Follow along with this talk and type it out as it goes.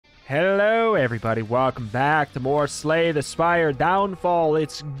Hello, everybody. Welcome back to more Slay the Spire Downfall.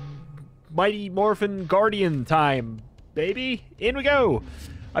 It's Mighty Morphin Guardian time, baby. In we go.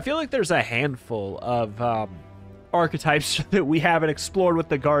 I feel like there's a handful of archetypes that we haven't explored with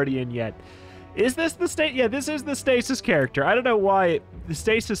the Guardian yet. Is this the state? Yeah, this is the Stasis character. I don't know why the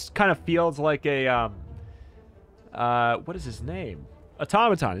Stasis kind of feels like a what is his name?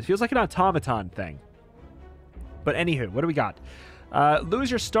 Automaton. It feels like an automaton thing. But anywho, what do we got? Lose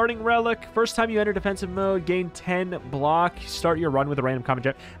your starting relic. First time you enter defensive mode, gain 10 block. Start your run with a random common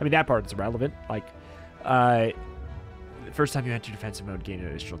gem. I mean, that part is irrelevant. Like, first time you enter defensive mode, gain an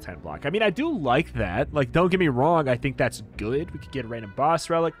additional 10 block. I mean, I do like that. Like, don't get me wrong. I think that's good. We could get a random boss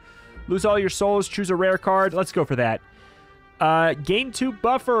relic. Lose all your souls. Choose a rare card. Let's go for that. Gain 2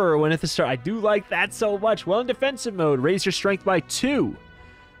 buffer when at the start. I do like that so much. Well, in defensive mode, raise your strength by 2.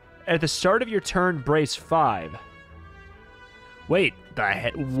 At the start of your turn, brace 5. Wait,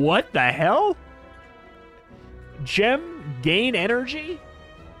 what the hell? Gem gain energy?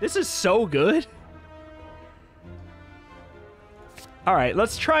 This is so good. All right,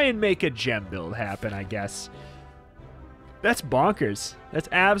 let's try and make a gem build happen, I guess. That's bonkers. That's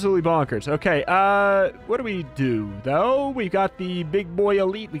absolutely bonkers. Okay, what do we do, though? We've got the big boy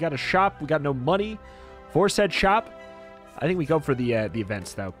elite. We got a shop. We got no money for said shop. I think we go for the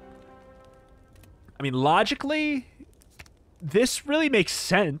events, though. I mean, logically, this really makes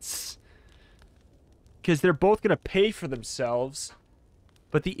sense because they're both going to pay for themselves.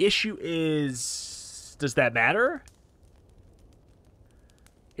 But the issue is, does that matter?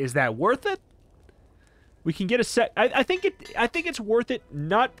 Is that worth it? We can get a set. I think it's worth it,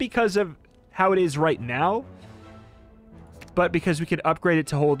 not because of how it is right now, but because we can upgrade it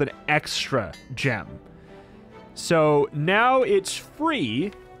to hold an extra gem. So now it's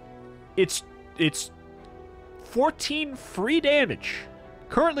free. It's 14 free damage.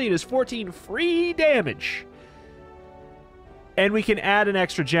 Currently, it is 14 free damage. And we can add an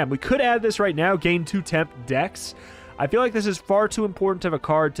extra gem. We could add this right now, gain 2 temp dex. I feel like this is far too important of a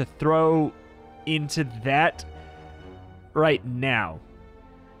card to throw into that right now.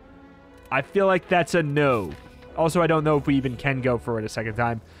 I feel like that's a no. Also, I don't know if we even can go for it a second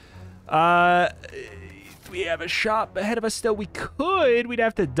time. We have a shop ahead of us still. We could. We'd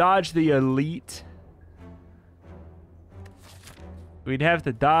have to dodge the elite. We'd have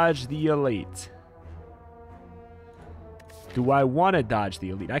to dodge the elite. Do I want to dodge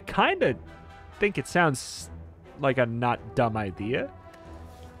the elite? I kind of think it sounds like a not dumb idea.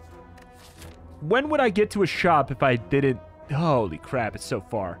 When would I get to a shop if I didn't? Holy crap, it's so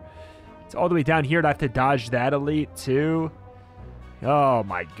far. It's all the way down here. I'd have to dodge that elite too. Oh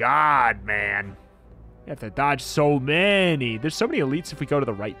my god, man. You have to dodge so many. There's so many elites if we go to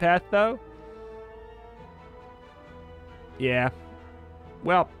the right path, though. Yeah.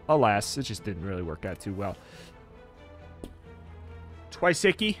 Well, alas, it just didn't really work out too well. Twice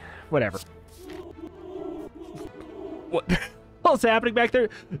icky? Whatever. What the hell's happening back there?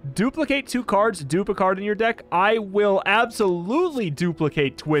 Duplicate 2 cards, dupe a card in your deck. I will absolutely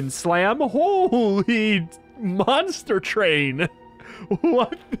duplicate Twin Slam. Holy monster train.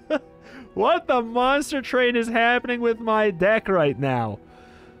 What the monster train is happening with my deck right now?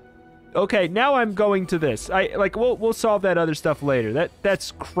 Okay, now I'm going to this. We'll solve that other stuff later.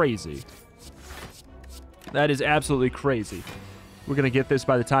 That's crazy. That is absolutely crazy. We're gonna get this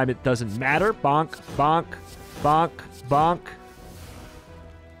by the time it doesn't matter. Bonk, bonk, bonk, bonk.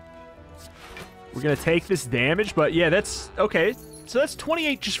 We're gonna take this damage, but yeah, that's okay. So that's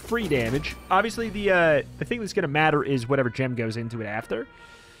 28 just free damage. Obviously, the thing that's gonna matter is whatever gem goes into it after.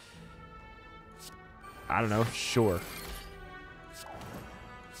 I don't know. Sure.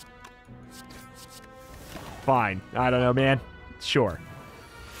 Fine. I don't know, man. Sure.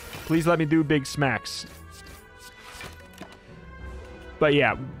 Please let me do big smacks. But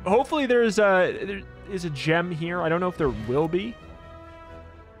yeah, hopefully there is a gem here. I don't know if there will be.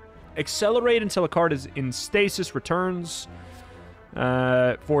 Accelerate until a card is in stasis. Returns.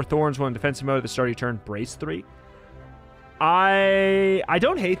 4 thorns while in defensive mode at the start of your turn. Brace 3. I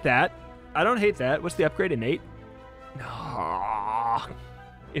don't hate that. I don't hate that. What's the upgrade? Innate?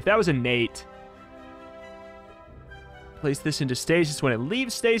 If that was innate. Place this into stasis. When it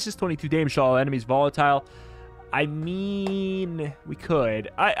leaves stasis, 22 damage to all enemies. Volatile. I mean, we could.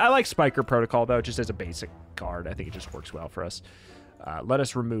 I like Spiker Protocol, though, just as a basic card. I think it just works well for us. Let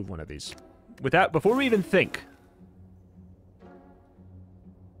us remove one of these. Before we even think.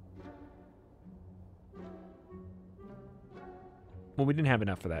 Well, we didn't have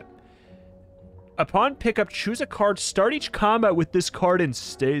enough for that. Upon pickup, choose a card. Start each combat with this card in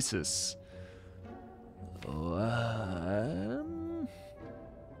stasis.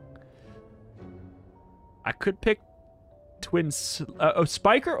 I could pick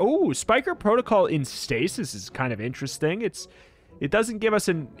Spiker. Oh, Spiker Protocol in Stasis is kind of interesting. It doesn't give us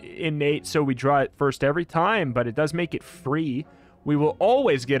an innate, so we draw it first every time, but it does make it free. We will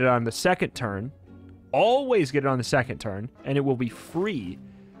always get it on the second turn. Always get it on the second turn, and it will be free.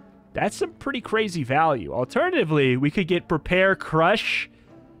 That's some pretty crazy value. Alternatively, we could get Prepare Crush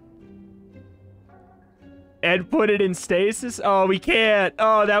and put it in Stasis. Oh, we can't.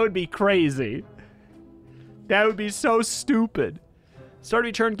 Oh, that would be crazy. That would be so stupid. Start of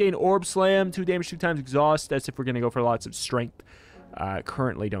your turn, gain Orb Slam, 2 damage, 2 times exhaust. That's if we're going to go for lots of strength.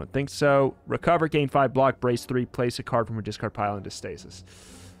 Currently don't think so. Recover, gain 5 block, brace 3, place a card from your discard pile into Stasis.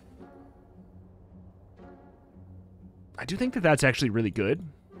 I do think that that's actually really good.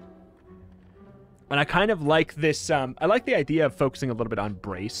 And I kind of like this, I like the idea of focusing a little bit on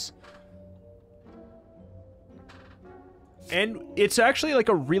brace. And it's actually like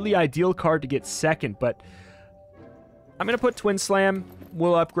a really ideal card to get second, but I'm going to put Twin Slam.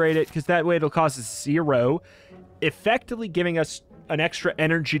 We'll upgrade it, because that way it'll cost us 0, effectively giving us an extra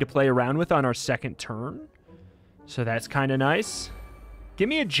energy to play around with on our second turn. So that's kind of nice. Give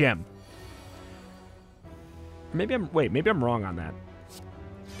me a gem. Maybe I'm wrong on that.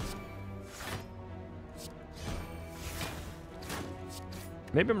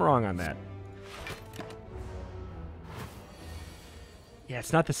 Maybe I'm wrong on that. Yeah,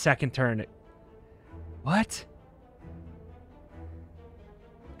 it's not the second turn. What?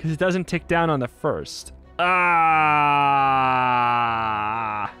 Because it doesn't tick down on the first. Ah.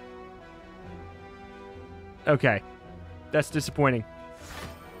 Okay. That's disappointing.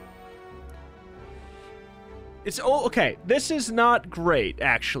 It's okay. This is not great,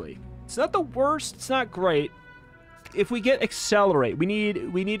 actually. It's not the worst. It's not great. If we get Accelerate, we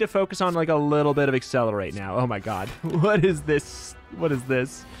need to focus on like a little bit of Accelerate now. Oh my god. What is this? What is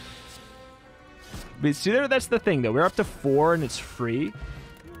this? But see, that's the thing though. We're up to 4 and it's free.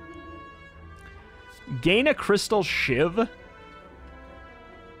 Gain a Crystal Shiv.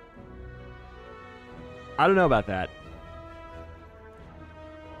 I don't know about that.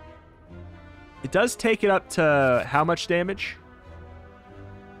 It does take it up to how much damage?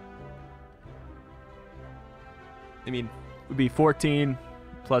 I mean, it would be 14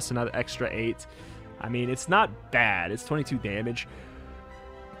 plus another extra 8. I mean, it's not bad. It's 22 damage.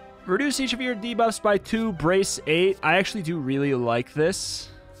 Reduce each of your debuffs by 2, brace 8. I actually do really like this.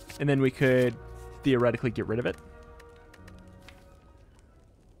 And then we could theoretically get rid of it.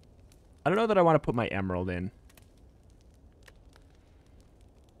 I don't know that I want to put my Emerald in.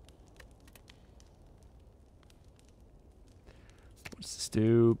 What's this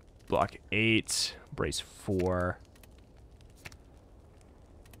do? Block 8, brace 4.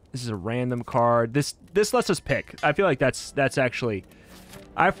 This is a random card. This lets us pick. I feel like that's actually...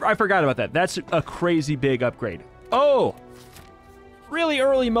 I forgot about that. That's a crazy big upgrade. Oh! Really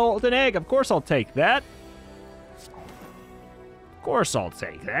early Molten Egg. Of course I'll take that. Of course I'll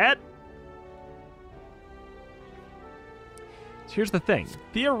take that. So here's the thing.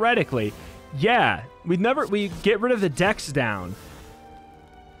 Theoretically, yeah, we get rid of the Dex down.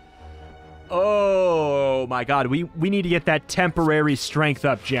 Oh my god, we need to get that temporary strength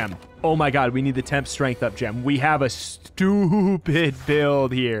up gem. Oh my god, we need the temp strength up gem. We have a stupid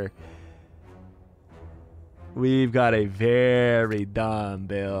build here. We've got a very dumb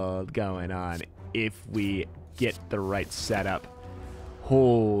build going on if we get the right setup.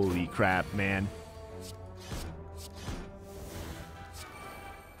 Holy crap, man.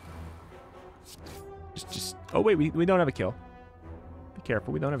 Just oh wait, we don't have a kill. Be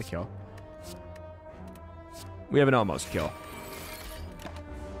careful, we don't have a kill. We have an almost kill.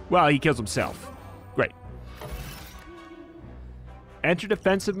 Well, he kills himself. Great. Enter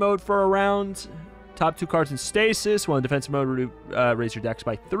defensive mode for a round. Top 2 cards in stasis. While in defensive mode, raise your dex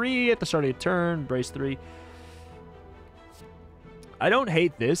by 3 at the start of your turn. Brace 3. I don't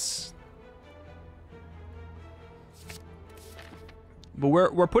hate this. But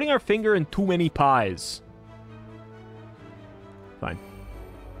we're putting our finger in too many pies. Fine.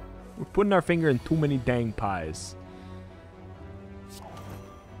 We're putting our finger in too many dang pies.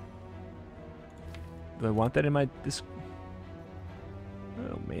 Do I want that in my...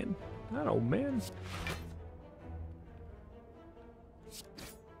 Oh, man. Oh, man.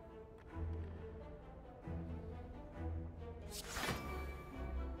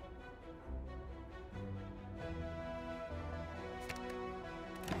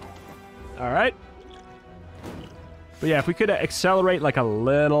 All right. But yeah, if we could accelerate like a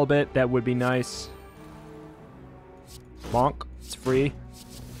little bit, that would be nice. Bonk. It's free.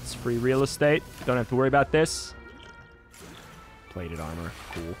 It's free real estate. Don't have to worry about this. Plated armor.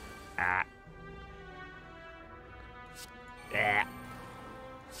 Cool. Ah. Yeah.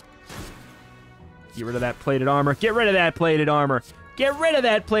 Get rid of that plated armor. Get rid of that plated armor. Get rid of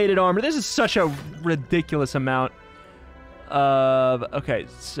that plated armor. This is such a ridiculous amount of... Okay,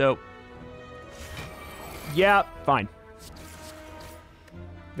 so... Yeah, fine.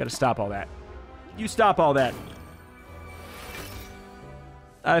 Gotta stop all that. You stop all that.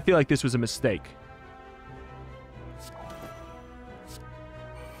 I feel like this was a mistake.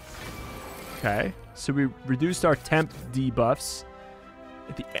 Okay, so we reduced our temp debuffs.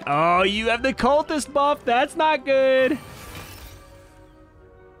 Oh, you have the cultist buff. That's not good.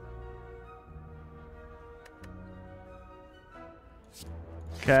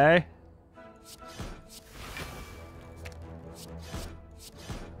 Okay.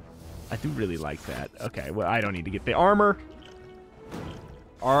 I do really like that. Okay, well, I don't need to get the armor.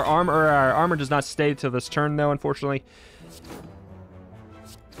 Our armor does not stay till this turn, though, unfortunately.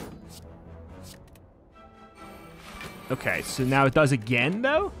 Okay, so now it does again,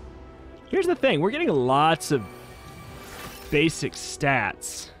 though? Here's the thing. We're getting lots of basic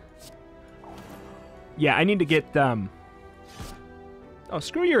stats. Yeah, I need to get, Oh,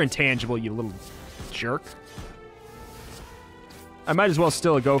 screw your intangible, you little jerk. I might as well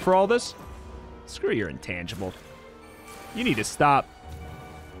still go for all this. Screw your intangible. You need to stop.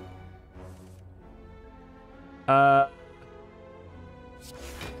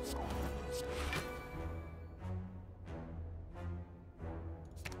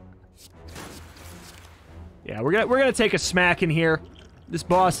 Yeah, we're gonna take a smack in here. This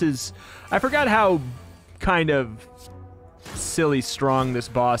boss is... I forgot how kind of silly strong this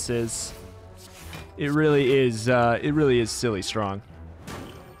boss is. It really is silly strong.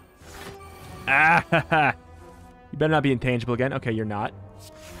 Ah! You better not be intangible again. Okay, you're not.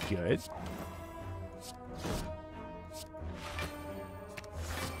 Good.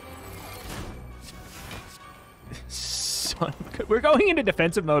 Son of a... We're going into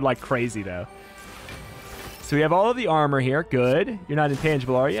defensive mode like crazy, though. So we have all of the armor here. Good. You're not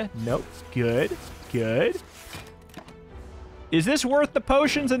intangible, are you? Nope. Good. Good. Is this worth the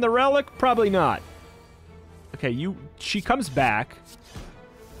potions and the relic? Probably not. Okay, she comes back.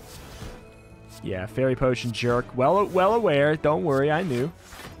 Yeah, fairy potion jerk. Well aware. Don't worry, I knew.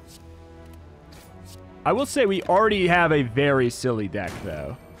 I will say we already have a very silly deck,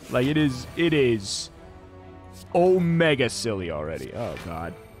 though. Like, it is omega silly already. Oh,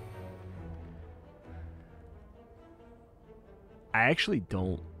 God. I actually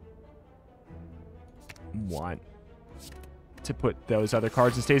don't want to put those other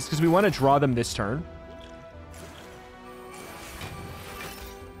cards in stasis because we want to draw them this turn.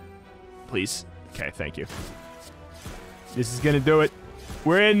 Please. Okay, thank you. This is going to do it.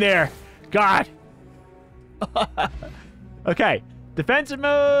 We're in there. God. Okay. Defensive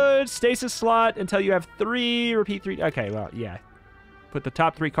mode. Stasis slot until you have 3. Repeat 3. Okay, well, yeah. Put the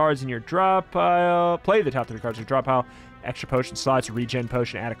top 3 cards in your draw pile. Play the top 3 cards in your draw pile. Extra potion slots, regen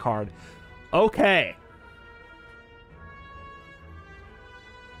potion, add a card. Okay.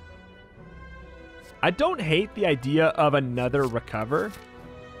 I don't hate the idea of another recover.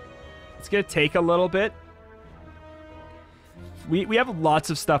 It's going to take a little bit. We have lots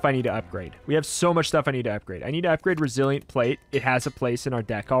of stuff I need to upgrade. We have so much stuff I need to upgrade. I need to upgrade Resilient Plate. It has a place in our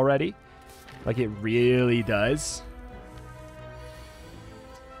deck already. Like, it really does.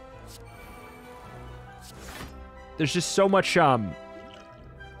 There's just so much, I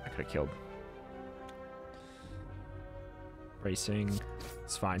could have killed. Racing.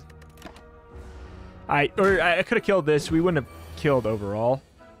 It's fine. I could have killed this. We wouldn't have killed overall.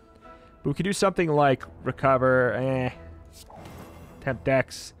 But we could do something like recover. Temp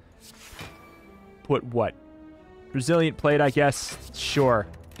Dex. Put what? Resilient Plate, I guess. Sure.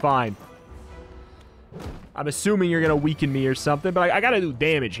 Fine. I'm assuming you're going to weaken me or something, but I got to do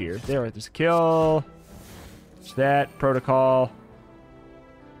damage here. There's a kill. There's that. Protocol.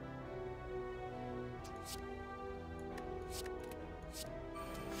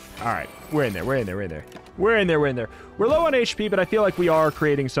 Alright. We're in there. We're in there. We're in there. We're in there. We're in there. We're low on HP, but I feel like we are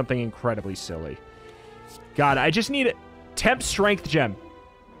creating something incredibly silly. God, I just need a Temp Strength Gem.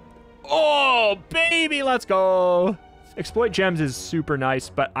 Oh, baby, let's go. Exploit Gems is super nice,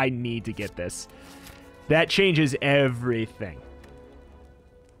 but I need to get this. That changes everything.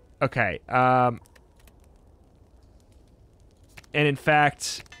 Okay, and in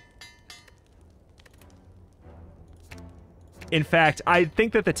fact, I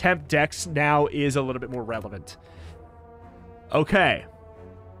think that the Temp Dex now is a little bit more relevant. Okay.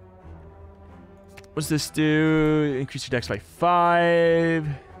 What's this do? Increase your dex by 5.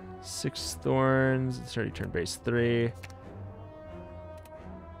 6 thorns. It's already turn base 3.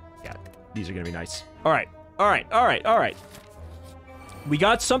 Yeah, these are going to be nice. All right. All right, all right, all right. We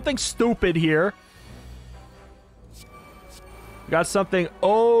got something stupid here. We got something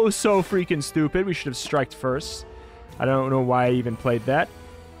oh so freaking stupid. We should have striked first. I don't know why I even played that.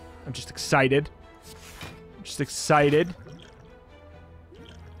 I'm just excited. I'm just excited.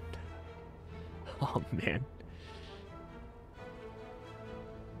 Oh, man.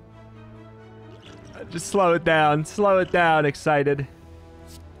 Just slow it down. Slow it down, excited.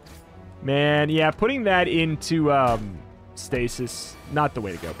 Man, yeah, putting that into stasis, not the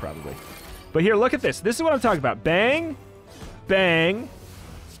way to go, probably. But here, look at this. This is what I'm talking about. Bang, bang,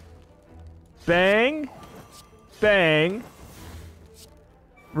 bang, bang.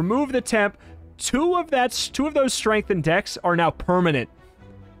 Remove the temp. Two of those strength and dex are now permanent.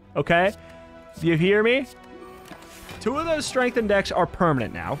 Okay? Do you hear me? 2 of those strength and dex are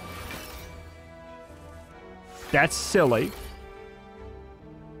permanent now. That's silly.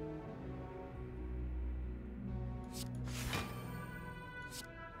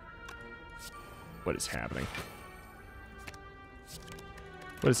 What is happening?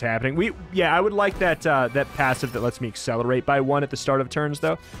 What is happening? Yeah, I would like that that passive that lets me accelerate by 1 at the start of turns,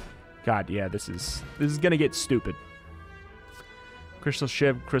 though. God, yeah, this is gonna get stupid. Crystal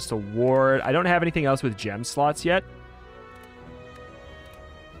Shiv, Crystal Ward. I don't have anything else with gem slots yet.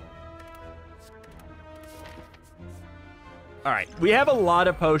 All right, we have a lot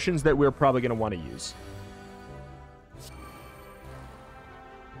of potions that we're probably gonna want to use.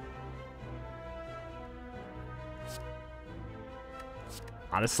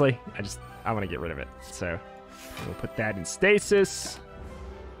 Honestly, I want to get rid of it. So we'll put that in stasis.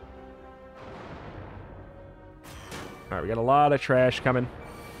 All right, we got a lot of trash coming.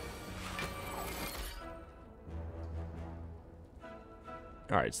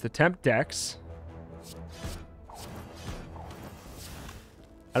 All right, it's the temp dex.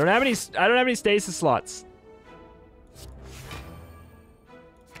 I don't have any stasis slots.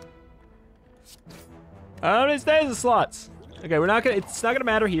 I don't have any stasis slots. Okay, it's not gonna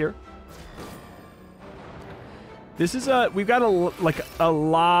matter here. This is we've got a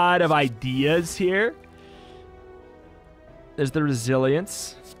lot of ideas here. There's the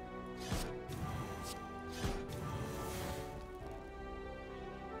resilience.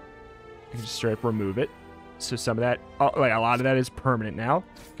 You can just straight up remove it. So some of that, a lot of that is permanent now.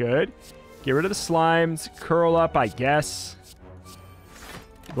 Good. Get rid of the slimes. Curl up, I guess.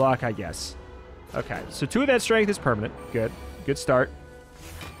 Block, I guess. Okay, so 2 of that strength is permanent. Good. Good start.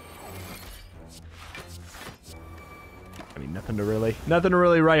 I mean, nothing to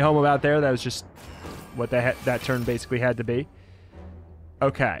really write home about there. That was just what that turn basically had to be.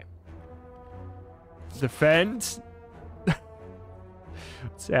 Okay. Defend.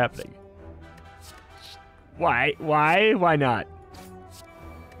 What's happening? Why? Why not?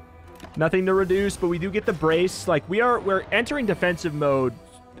 Nothing to reduce, but we do get the brace. Like, we're entering defensive mode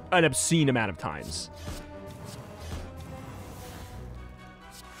an obscene amount of times.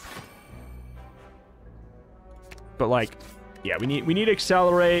 But like, yeah, we need to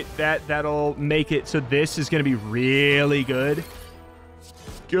accelerate. That'll make it so this is gonna be really good.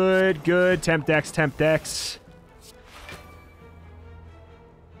 Good. Temp dex.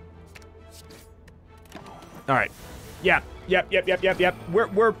 All right. Yep.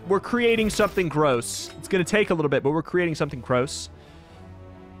 We're creating something gross. It's gonna take a little bit, but we're creating something gross.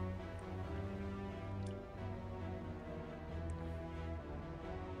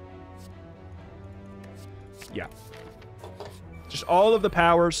 Yeah. Just all of the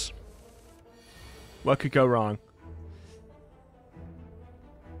powers. What could go wrong?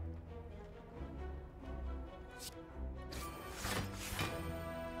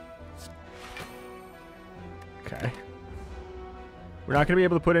 Okay. We're not going to be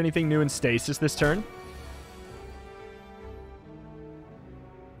able to put anything new in stasis this turn.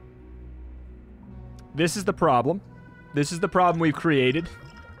 This is the problem. This is the problem we've created.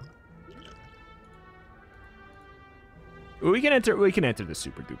 We can enter the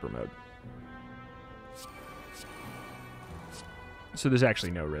super duper mode. So there's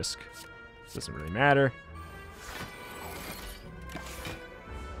actually no risk. Doesn't really matter.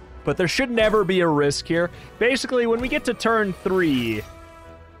 But there should never be a risk here. Basically, when we get to turn 3,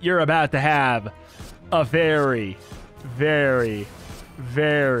 you're about to have a very, very,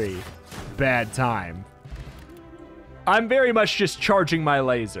 very bad time. I'm very much just charging my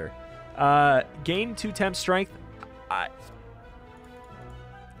laser. Gain 2 temp strength.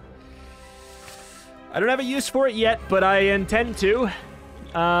 I don't have a use for it yet, but I intend to.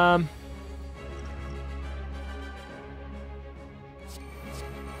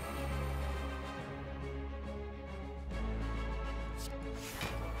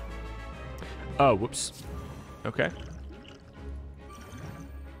 Oh, whoops. Okay.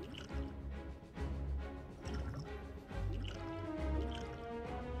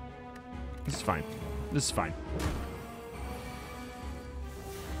 This is fine. This is fine.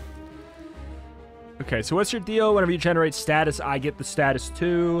 Okay, so what's your deal? Whenever you generate status, I get the status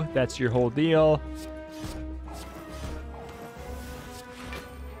too. That's your whole deal.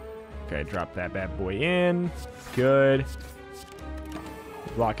 Okay, drop that bad boy in. Good.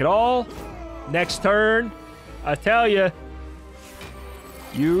 Block it all. Next turn. I tell you,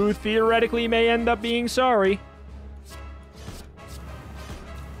 you theoretically may end up being sorry.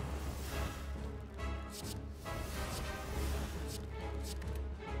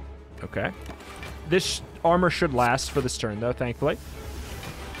 Okay. This armor should last for this turn, though, thankfully.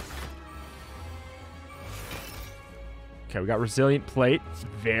 Okay, we got Resilient Plate.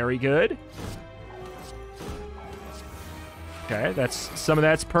 Very good. Okay, some of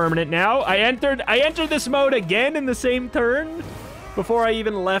that's permanent now. I entered this mode again in the same turn before I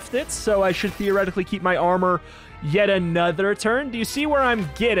even left it, so I should theoretically keep my armor yet another turn. Do you see where I'm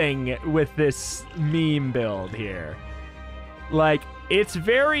getting with this meme build here? Like, it's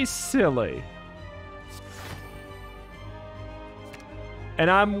very silly. And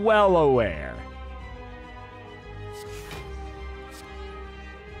I'm well aware.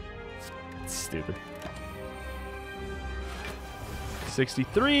 It's stupid.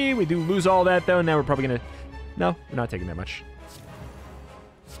 63. We do lose all that, though. Now we're probably going to... No, we're not taking that much.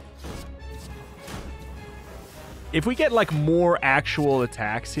 If we get, like, more actual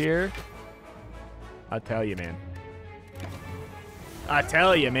attacks here... I'll tell you, man. I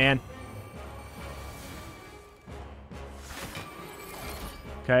tell you, man.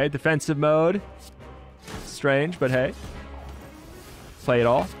 Okay, defensive mode. Strange, but hey. Play it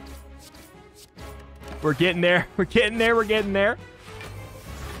all. We're getting there. We're getting there. We're getting there.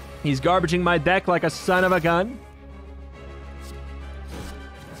 He's garbaging my deck like a son of a gun.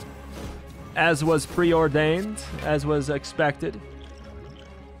 As was preordained. As was expected.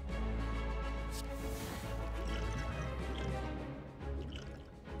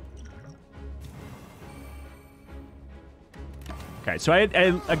 Okay, so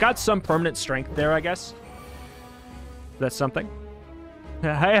I got some permanent strength there, I guess. That's something.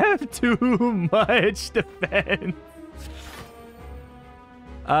 I have too much defense.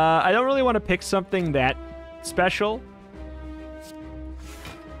 I don't really want to pick something that special.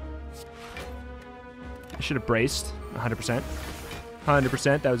 I should have braced 100%.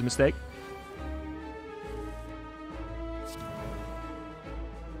 100%, that was a mistake.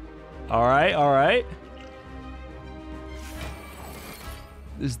 All right, all right.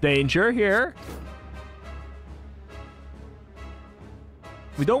 There's danger here.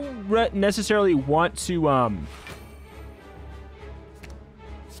 We don't necessarily want to,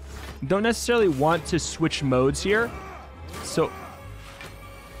 don't necessarily want to switch modes here. So,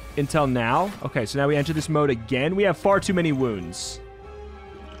 until now. Okay, so now we enter this mode again. We have far too many wounds.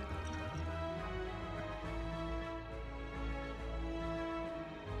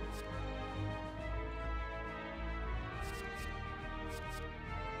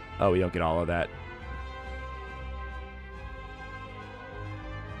 Oh, we don't get all of that.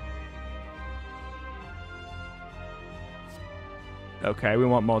 Okay, we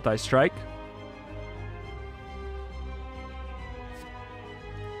want multi-strike.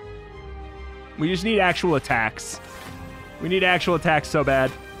 We just need actual attacks. We need actual attacks so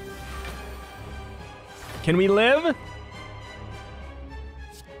bad. Can we live?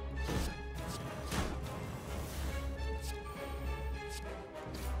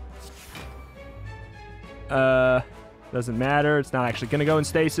 Doesn't matter. It's not actually going to go in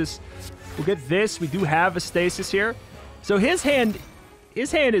stasis. We'll get this. We do have a stasis here. So his hand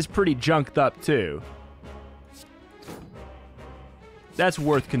is pretty junked up too. That's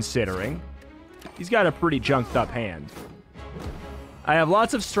worth considering. He's got a pretty junked up hand. I have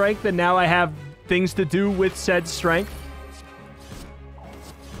lots of strength, and now I have things to do with said strength.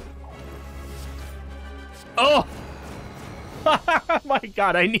 Oh! My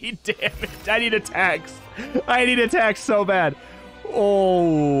God, I need damage. I need attacks. I need attacks so bad.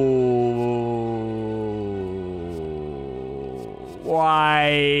 Oh.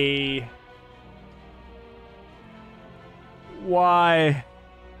 Why? Why?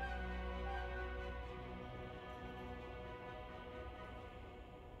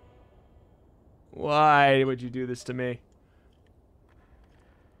 Why would you do this to me?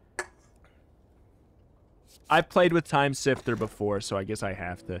 I've played with Time Sifter before, so I guess I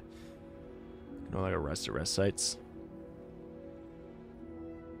have to. You know, like arrest sites.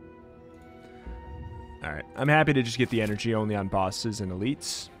 Alright, I'm happy to just get the energy only on bosses and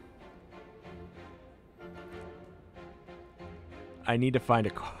elites. I need to find a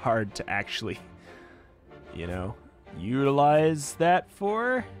card to actually, you know, utilize that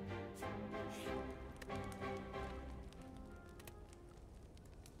for.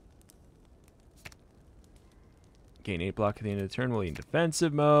 Gain 8 block at the end of the turn while in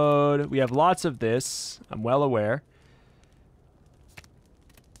defensive mode. We have lots of this. I'm well aware.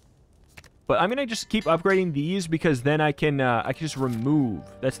 But I'm gonna just keep upgrading these because then I can just remove.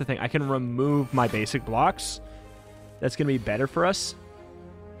 That's the thing. I can remove my basic blocks. That's gonna be better for us.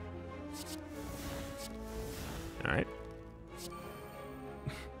 All right.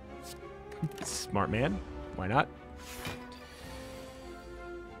 Smart man. Why not?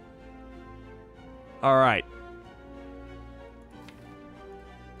 All right.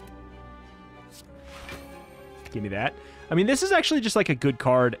 Give me that. I mean, this is actually just like a good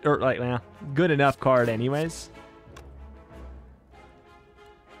card, or like, good enough card anyways.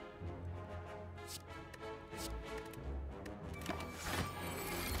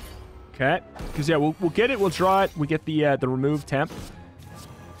 Okay, because yeah, we'll get it, we'll draw it, we get the remove temp.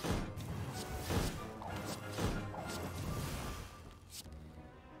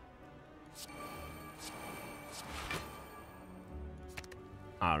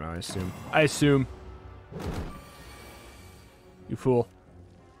 I don't know, I assume. You fool.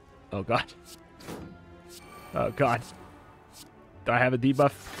 Oh, God. Oh, God. Do I have a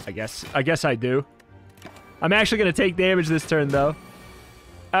debuff? I guess I do. I'm actually going to take damage this turn, though.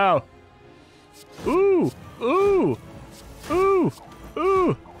 Oh. Ooh. Ooh. Ooh.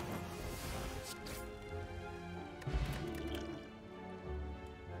 Ooh.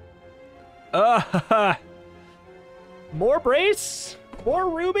 More brace? More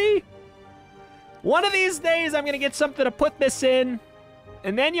ruby? One of these days, I'm going to get something to put this in,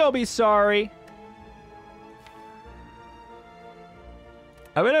 and then you'll be sorry.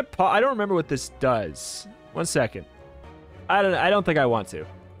 I don't remember what this does. 1 second. I don't think I want to.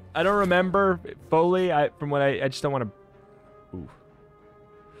 I don't remember fully. I just don't want to. Ooh.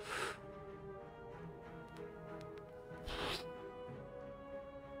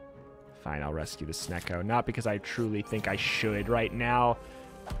 Fine, I'll rescue the Snecko. Not because I truly think I should right now,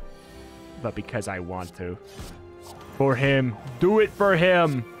 but because I want to. For him. Do it for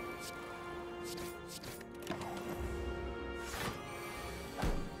him.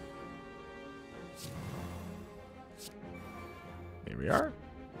 Here we are.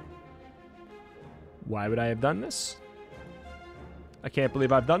 Why would I have done this? I can't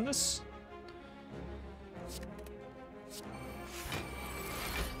believe I've done this.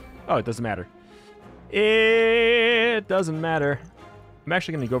 Oh, it doesn't matter. It doesn't matter. I'm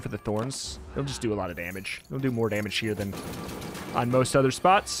actually going to go for the thorns. It'll just do a lot of damage. It'll do more damage here than on most other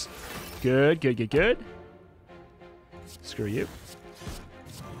spots. Good, good, good, good. Screw you.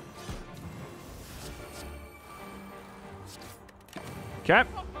 Okay.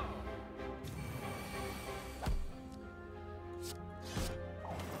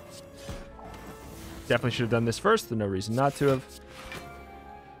 Definitely should have done this first. There's no reason not to have.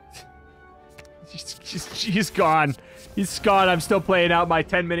 He's gone. He's gone. I'm still playing out my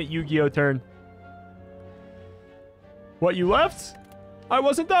 10-minute Yu-Gi-Oh turn. What, you left? I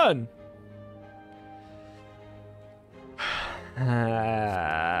wasn't done.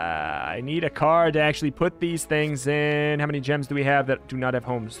 I need a card to actually put these things in. How many gems do we have that do not have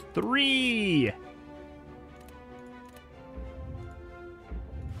homes? 3.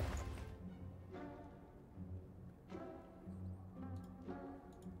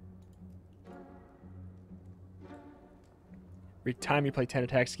 Every time you play 10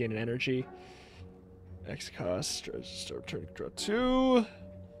 attacks, gain an energy. X cost. Start turn, draw 2.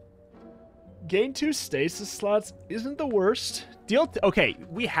 Gain 2 stasis slots isn't the worst. Okay,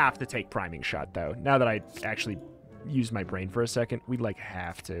 we have to take priming shot, though. Now that I actually use my brain for a second, we'd like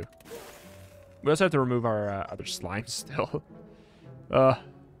have to. We also have to remove our other slime still. Like,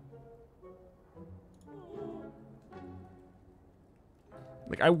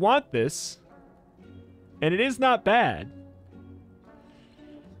 I want this. And it is not bad.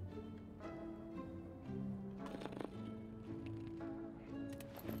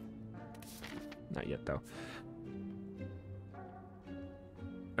 Not yet, though.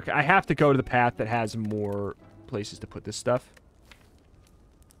 Okay, I have to go to the path that has more places to put this stuff.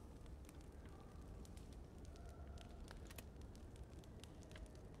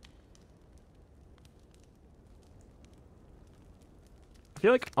 I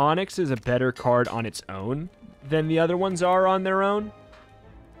feel like Onyx is a better card on its own than the other ones are on their own.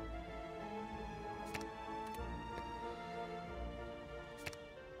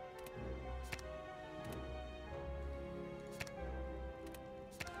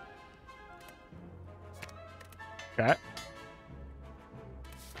 Okay.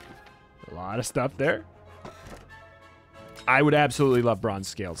 A lot of stuff there. I would absolutely love bronze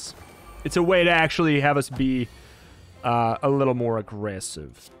scales. It's a way to actually have us be a little more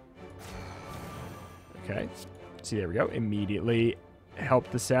aggressive. Okay. See, there we go. Immediately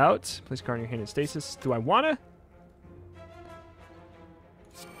help this out. Place card in your hand in stasis. Do I want to?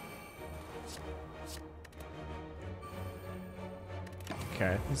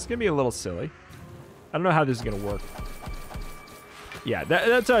 Okay. This is going to be a little silly. I don't know how this is going to work. Yeah,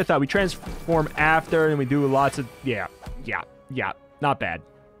 that's what I thought. We transform after, and we do lots of... Yeah. Not bad.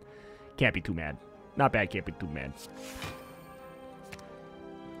 Can't be too mad. Not bad, can't be too mad.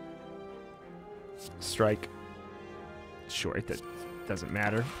 Strike. Sure, it doesn't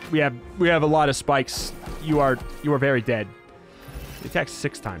matter. We have a lot of spikes. You are very dead. He attacks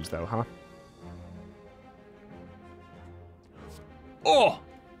 6 times though, huh? Oh!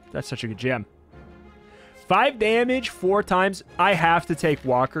 That's such a good gem. 5 damage 4 times. I have to take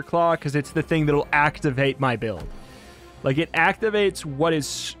Walker Claw because it's the thing that'll activate my build. Like, it activates what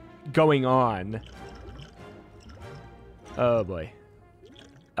is going on. Oh, boy.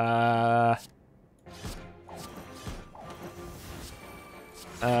 It's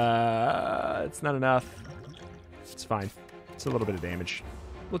not enough. It's fine. It's a little bit of damage.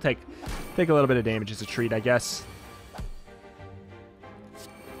 We'll take a little bit of damage as a treat, I guess.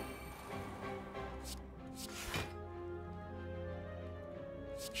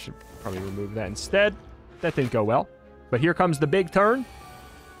 Should probably remove that instead. That didn't go well. But here comes the big turn.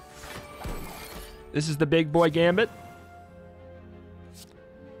 This is the big boy gambit.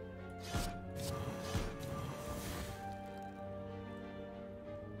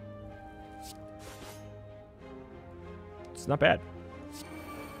 It's not bad.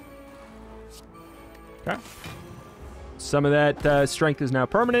 Okay. Some of that strength is now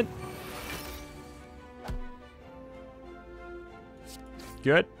permanent.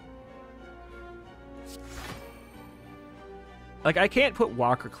 Good. Like, I can't put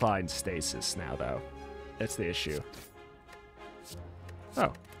Walker Claw in stasis now, though. That's the issue.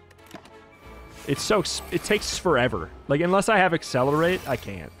 Oh. It's so... It takes forever. Like, unless I have Accelerate, I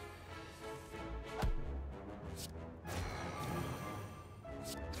can't.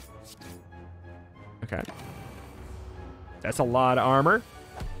 Okay. That's a lot of armor.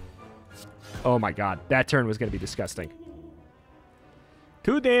 Oh my god. That turn was going to be disgusting.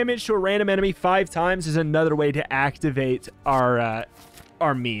 2 damage to a random enemy 5 times is another way to activate our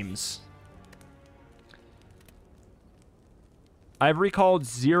memes. I've recalled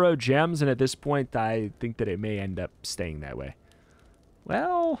 0 gems, and at this point, I think that it may end up staying that way.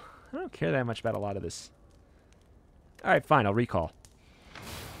 Well, I don't care that much about a lot of this. Alright, fine, I'll recall.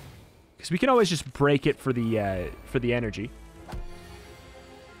 Because we can always just break it for the energy.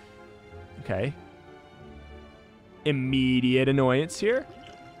 Okay. Immediate annoyance here.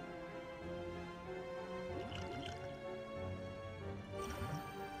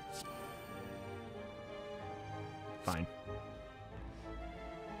 Fine.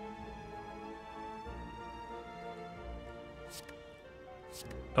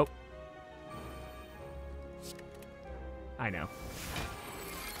 Oh. I know.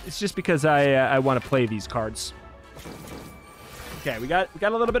 It's just because I want to play these cards. Okay, we got a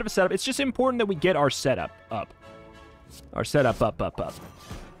little bit of a setup. It's just important that we get our setup up. Our setup up.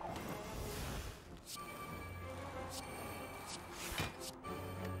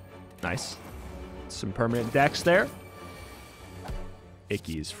 Nice. Some permanent decks there.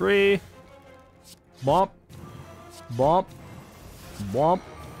 Icky is free. Womp. Womp. Womp.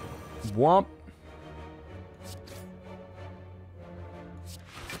 Womp.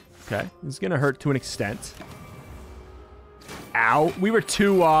 Okay, this is gonna hurt to an extent. Ow. We were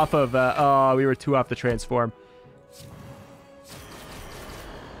 2 off of, we were 2 off the transform.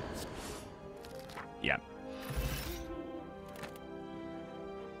 Yeah.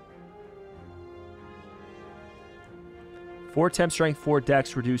 Four temp strength, 4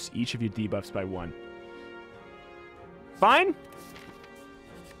 dex, reduce each of your debuffs by 1. Fine.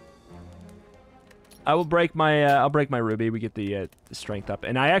 I'll break my ruby. We get the strength up,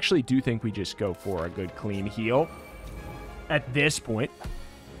 and I actually do think we just go for a good clean heal at this point.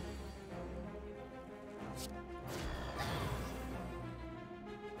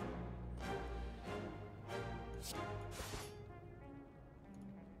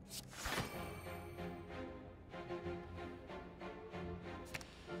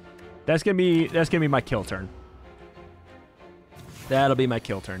 That's gonna be my kill turn. That'll be my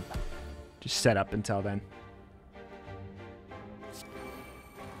kill turn. Just set up until then.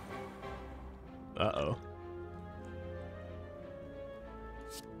 Uh-oh.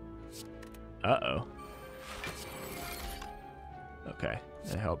 Uh-oh. Okay,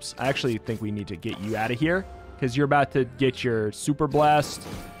 that helps. I actually think we need to get you out of here because you're about to get your super blast.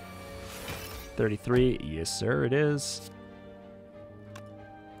 33. Yes, sir, it is.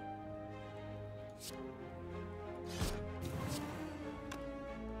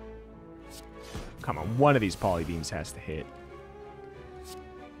 Come on, one of these poly beams has to hit.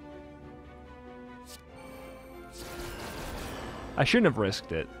 I shouldn't have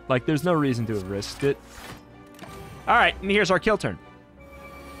risked it. Like, there's no reason to have risked it. All right, and here's our kill turn.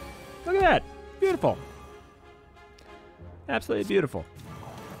 Look at that. Beautiful. Absolutely beautiful.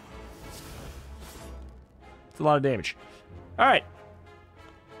 It's a lot of damage. All right.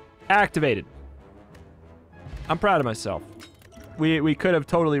 Activated. I'm proud of myself. We could have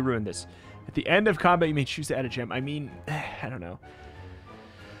totally ruined this. At the end of combat, you may choose to add a gem. I mean, I don't know.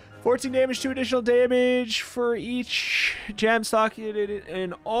 14 damage, 2 additional damage for each gem socketed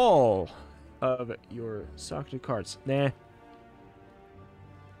in all of your socketed cards. Nah.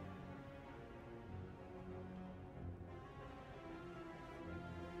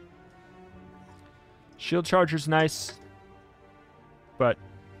 Shield Charger's nice, but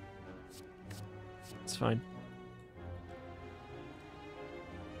it's fine.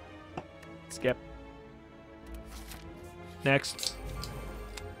 Skip. Next.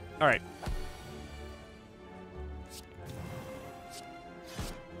 All right.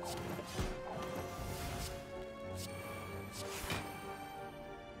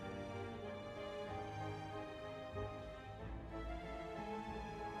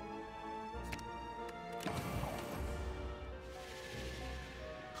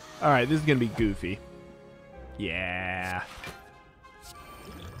 All right, this is going to be goofy. Yeah.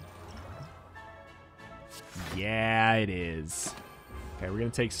 Yeah, it is. Okay, we're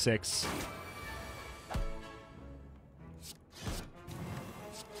going to take 6.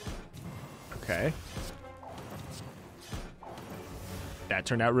 Okay. That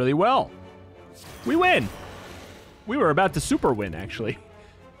turned out really well. We win. We were about to super win, actually.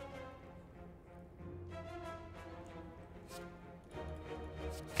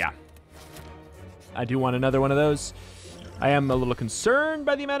 Yeah. I do want another one of those. I am a little concerned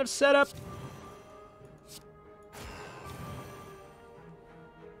by the amount of setup.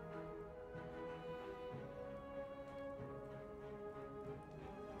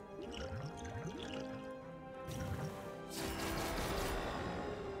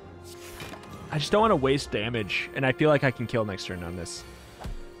 I just don't want to waste damage, and I feel like I can kill next turn on this.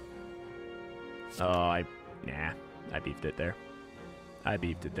 Oh, nah, I beefed it there. I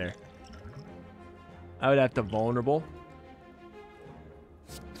beefed it there. I would have to vulnerable.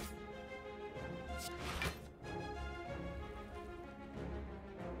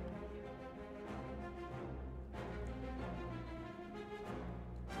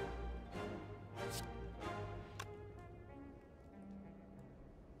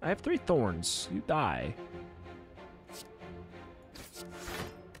 I have 3 thorns. You die.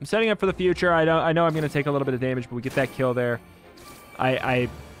 I'm setting up for the future. I know I'm going to take a little bit of damage, but we get that kill there. I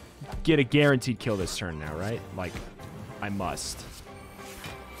get a guaranteed kill this turn now, right? Like, I must.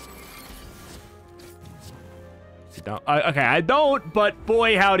 You don't? Okay, I don't, but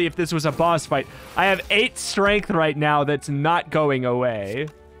boy howdy if this was a boss fight. I have 8 strength right now that's not going away.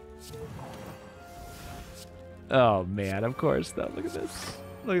 Oh, man, of course, though. Look at this.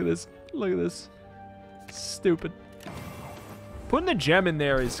 Look at this. Look at this. Stupid. Putting the gem in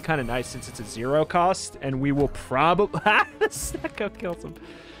there is kind of nice since it's a 0 cost, and we will probably... Snecko kills him.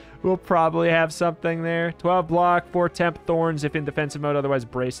 We'll probably have something there. 12 block, 4 temp thorns if in defensive mode, otherwise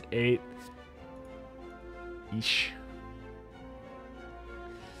brace 8. Yeesh.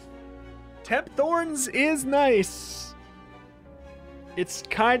 Temp thorns is nice. It's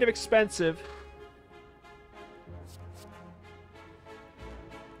kind of expensive.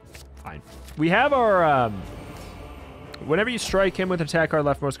 Fine. We have our, whenever you strike him with an attack card,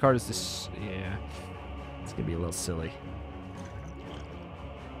 leftmost card is this, yeah. It's gonna be a little silly.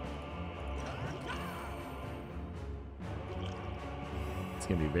 It's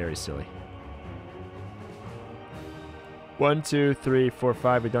gonna be very silly. 1, 2, 3, 4,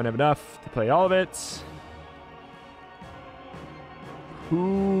 5. We don't have enough to play all of it.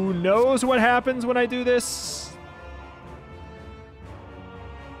 Who knows what happens when I do this?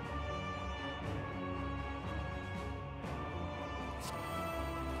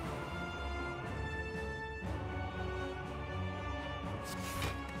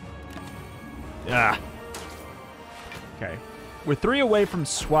 Ah. Okay. We're 3 away from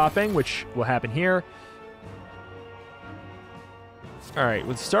swapping, which will happen here. All right,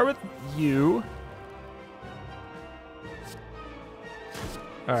 let's start with you.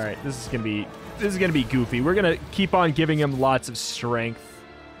 All right, this is gonna be goofy. We're gonna keep on giving him lots of strength.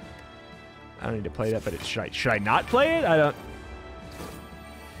 I don't need to play that, but should I not play it? I don't.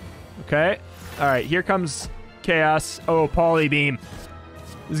 Okay. All right, here comes Chaos. Oh, Polybeam.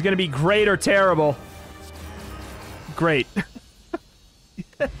 This is gonna be great or terrible. Great.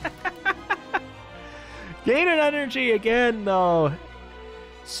 Gain an energy again, though.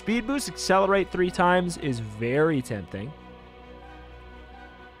 Speed boost, accelerate 3 times is very tempting.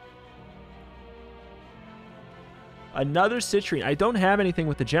 Another Citrine. I don't have anything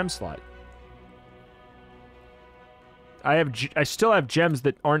with the gem slot. I still have gems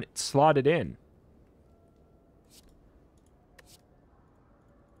that aren't slotted in.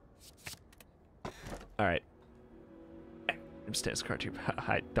 All right. Stance card too.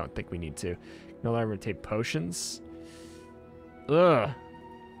 I don't think we need to. No longer take potions. Ugh.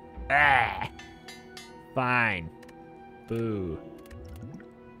 Ah. Fine. Boo.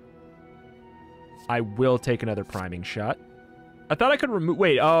 I will take another priming shot. I thought I could remove...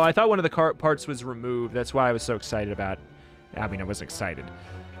 Wait, oh, I thought one of the parts was removed. That's why I was so excited about... I mean, I wasn't excited.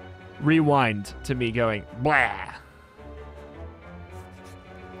 Rewind to me going, blah.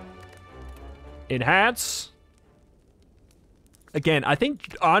 Enhance. Again, I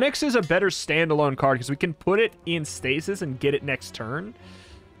think Onyx is a better standalone card because we can put it in stasis and get it next turn.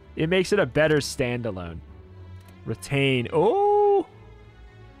 It makes it a better standalone. Retain. Oh!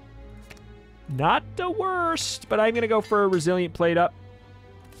 Not the worst, but I'm going to go for a Resilient Plate Up.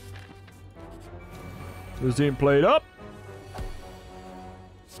 Resilient Plate Up.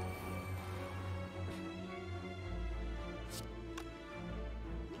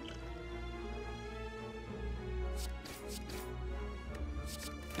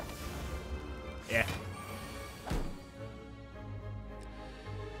 Yeah.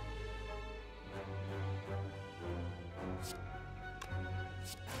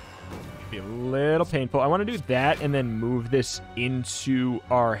 Be a little painful. I want to do that and then move this into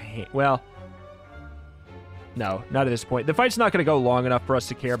our hand. Well, no, not at this point. The fight's not going to go long enough for us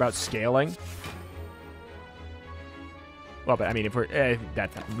to care about scaling. Well, but I mean, if we're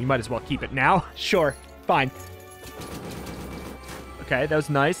we might as well keep it now. Sure, fine. Okay, that was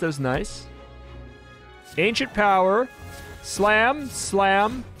nice. That was nice. Ancient Power, Slam,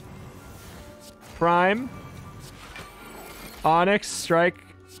 Slam, Prime, Onyx, Strike,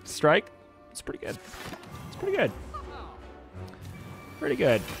 Strike. It's pretty good. It's pretty good. Pretty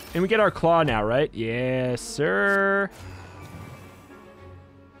good. And we get our Claw now, right? Yes, sir.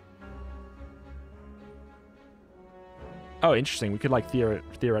 Oh, interesting. We could, like,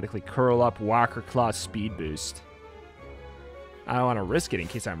 theoretically curl up Walker Claw Speed Boost. I don't want to risk it in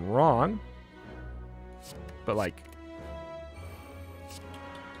case I'm wrong. But, like...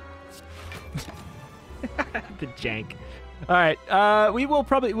 the jank. Alright,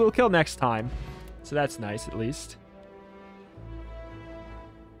 we'll kill next time. So that's nice, at least.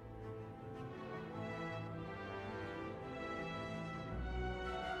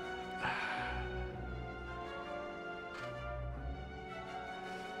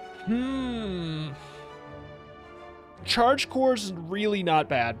 Charge Core's is really not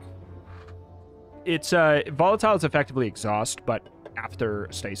bad. It's volatile is effectively exhaust, but after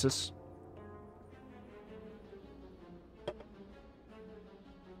stasis.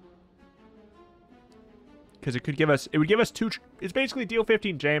 Because it would give us 2. It's basically deal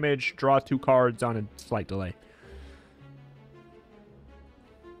 15 damage, draw 2 cards on a slight delay.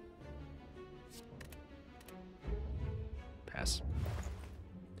 Pass.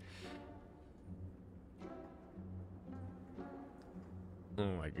 Oh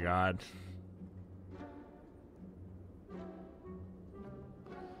my god.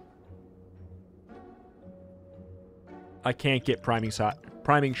 I can't get priming shot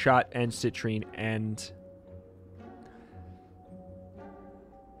and citrine and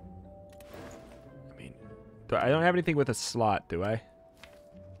I mean, I don't have anything with a slot, do I?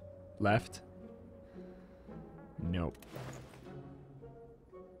 Left? Nope.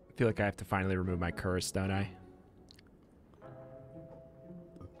 I feel like I have to finally remove my curse, don't I?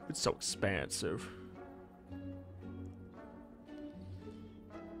 It's so expansive.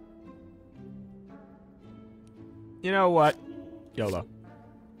 You know what? YOLO.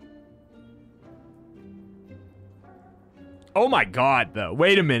 Oh my god, though.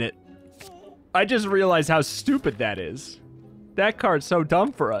 Wait a minute. I just realized how stupid that is. That card's so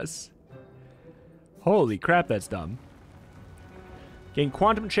dumb for us. Holy crap, that's dumb. Gain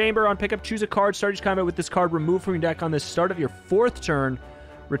Quantum Chamber on pickup. Choose a card. Start each combat with this card. Remove from your deck on the start of your 4th turn.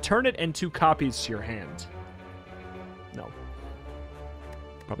 Return it and 2 copies to your hand. No.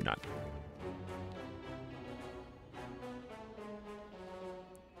 Probably not.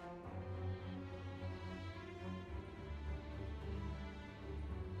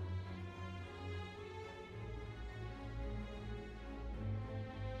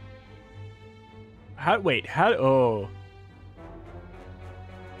 Wait, how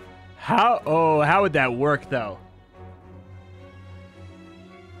would that work, though?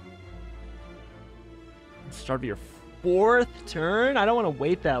 Start of your 4th turn? I don't want to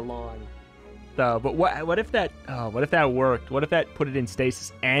wait that long, though. But what if that worked? What if that put it in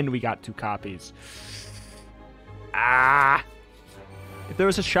stasis and we got 2 copies? Ah! If there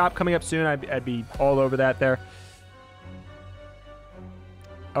was a shop coming up soon, I'd be all over that there.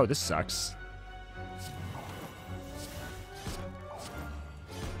 Oh, this sucks.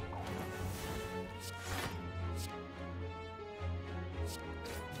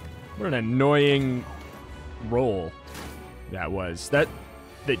 What an annoying roll that was.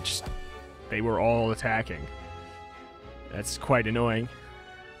 They were all attacking. That's quite annoying.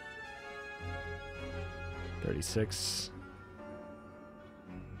 36.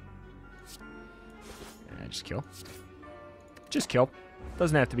 Just kill. Just kill.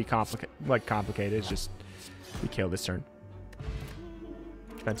 Doesn't have to be complicated. It's just we kill this turn.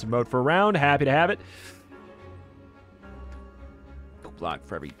 Defensive mode for a round. Happy to have it. Block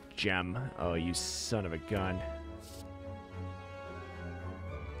for every gem. Oh, you son of a gun.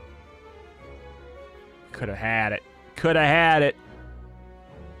 Could have had it. Could have had it.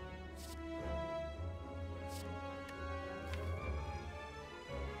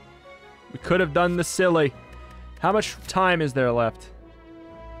 We could have done the silly. How much time is there left?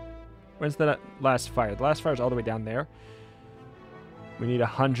 When's the last fire? The last fire is all the way down there. We need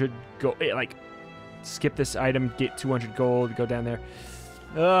 100 gold. Like, skip this item, get 200 gold, go down there.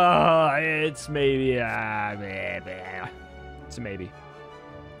 It's maybe. It's a maybe.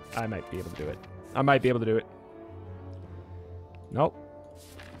 I might be able to do it. I might be able to do it. Nope.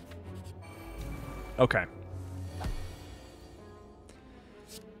 Okay.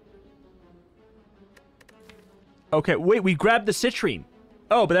 Okay, wait, we grabbed the citrine.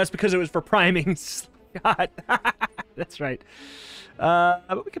 Oh, but that's because it was for priming. God. That's right.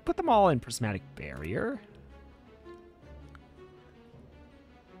 But we could put them all in prismatic barrier.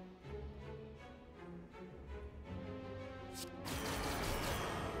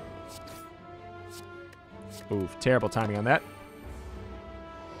 Oof, terrible timing on that.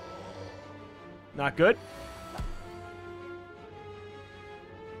 Not good.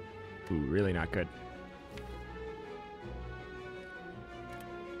 Ooh, really not good.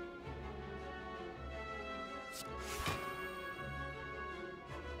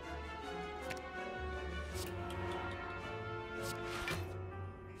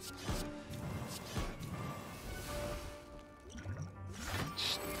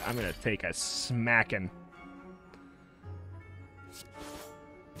 I'm gonna take a smacking.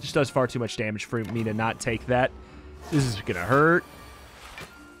 Just does far too much damage for me to not take that. This is gonna hurt.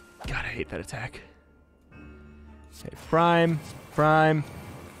 God, I hate that attack. Okay, prime.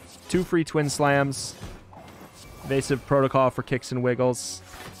 2 free twin slams. Evasive protocol for kicks and wiggles.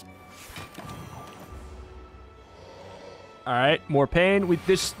 All right, more pain.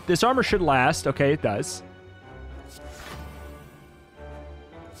 This armor should last. Okay, it does.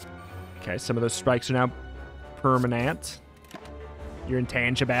 Okay, some of those spikes are now permanent. You're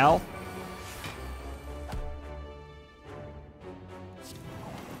intangible.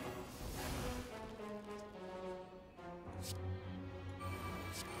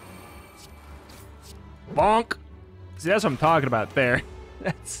 Bonk. See, that's what I'm talking about there.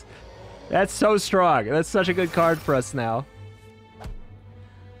 That's so strong. That's such a good card for us now.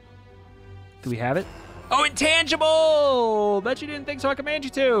 Do we have it? Oh, intangible! Bet you didn't think so. I command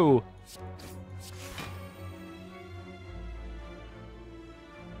you to.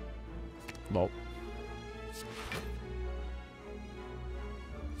 Lol.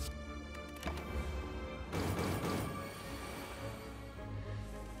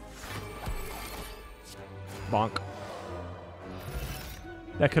 Bonk.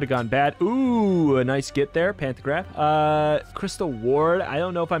 That could have gone bad. Ooh, a nice get there. Pantograph. Crystal Ward. I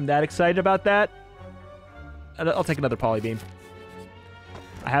don't know if I'm that excited about that. I'll take another Polybeam.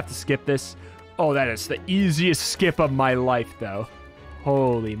 I have to skip this. Oh, that is the easiest skip of my life, though.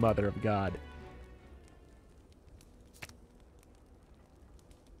 Holy mother of God.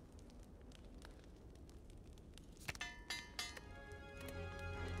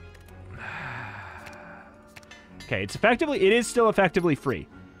 Okay, it is still effectively free.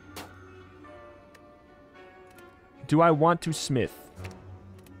 Do I want to smith?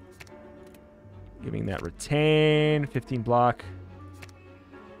 Giving that retain, 15 block.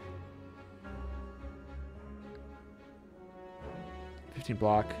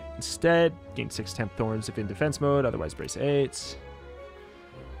 Block. Instead, gain 6 temp thorns if in defense mode, otherwise brace 8.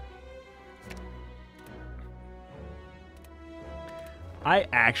 I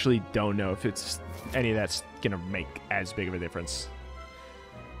actually don't know if it's any of that's going to make as big of a difference.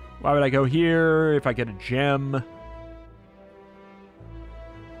 Why would I go here if I get a gem?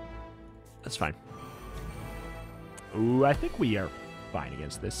 That's fine. Ooh, I think we are fine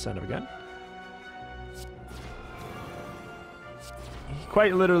against this son of a gun. He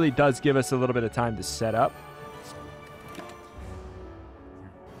quite literally does give us a little bit of time to set up.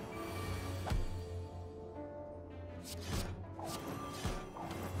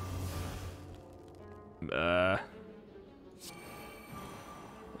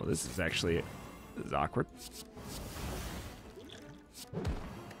 Well, this is awkward.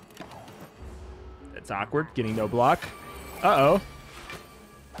 It's awkward, getting no block. Uh-oh.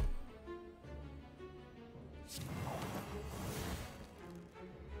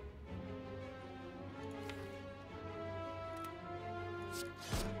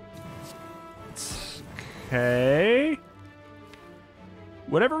 Okay.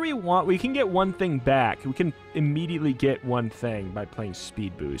 Whatever we want, we can get one thing back. We can immediately get one thing by playing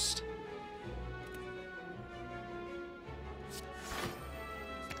Speed Boost.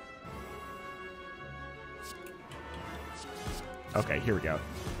 Okay, here we go.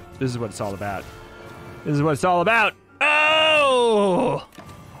 This is what it's all about. This is what it's all about. Oh!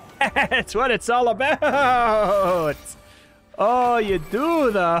 That's what it's all about! Oh, you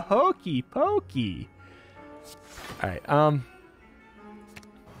do the hokey pokey. Alright,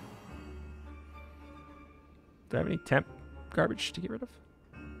 do I have any temp garbage to get rid of?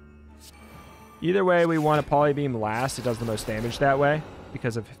 Either way, we want a polybeam last. It does the most damage that way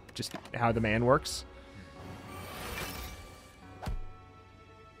because of just how the man works.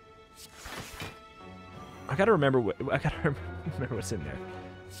 I gotta remember remember what's in there.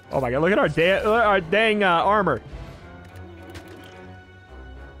 Oh my god! Look at our dang armor.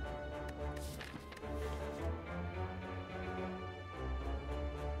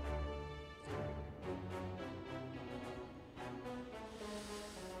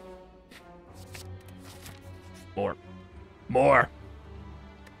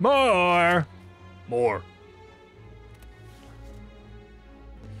 More.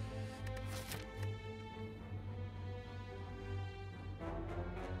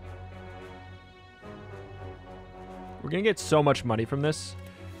 We're gonna get so much money from this.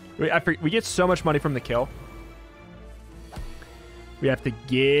 We get so much money from the kill. We have to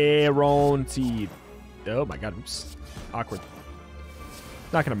guarantee. Oh my god, oops. Awkward.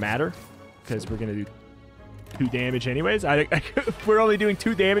 Not gonna matter because we're gonna do 2 damage anyways. We're only doing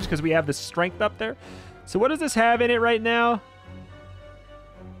 2 damage because we have the strength up there. So what does this have in it right now?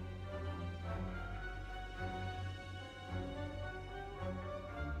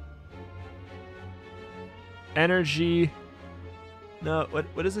 Energy. No,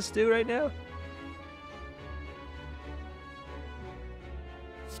 what does this do right now?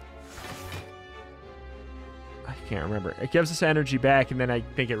 I can't remember. It gives us energy back, and then I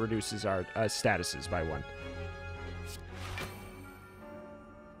think it reduces our statuses by 1.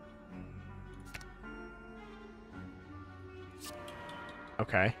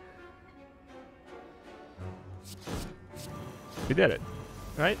 Okay. We did it,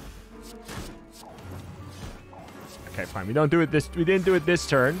 right? Okay, fine. We didn't do it this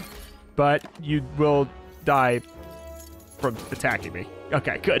turn, but you will die from attacking me.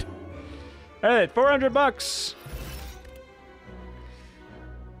 Okay, good. All right, $400.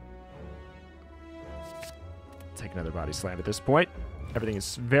 Take another body slam at this point. Everything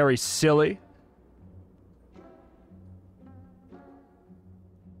is very silly.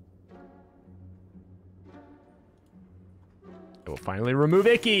 We'll finally remove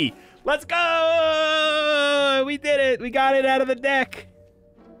Icky. Let's go! We did it. We got it out of the deck.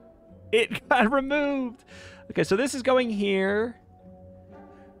 It got removed. Okay, so this is going here.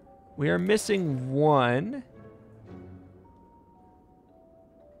 We are missing 1.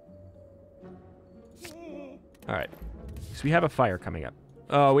 All right. So we have a fire coming up.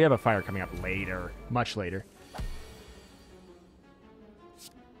 Oh, we have a fire coming up later. Much later.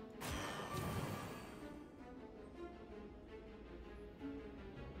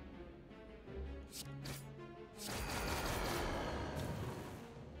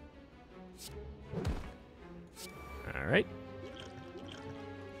 All right.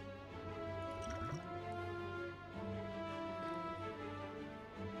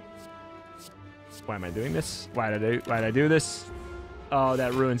 Why am I doing this? Why did I do this? Oh,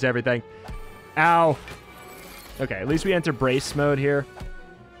 that ruins everything. Ow. Okay, at least we enter brace mode here.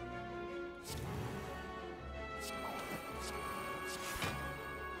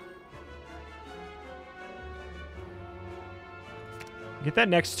 Get that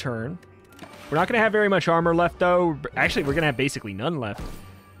next turn. We're not going to have very much armor left, though. Actually, we're going to have basically none left.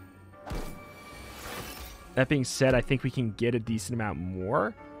 That being said, I think we can get a decent amount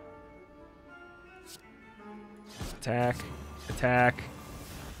more. Attack. Attack.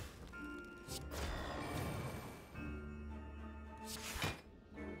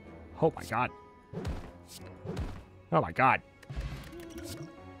 Oh, my God. Oh, my God.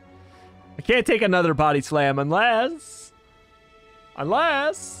 I can't take another body slam unless...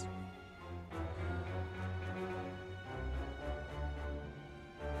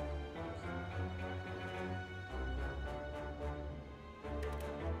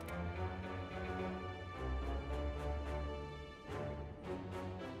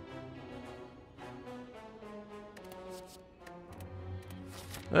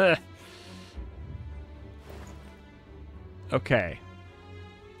 Ugh. Okay.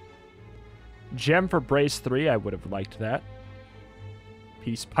 Gem for Brace 3, I would have liked that.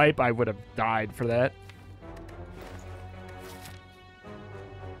 Peace Pipe, I would have died for that.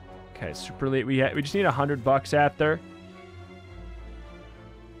 Okay, Super Elite, we just need $100 after.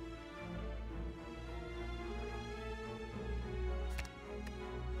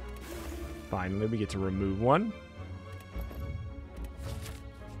 Finally, we get to remove one.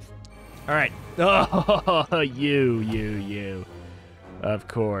 All right. Oh, you. Of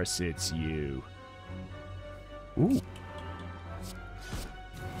course it's you. Ooh.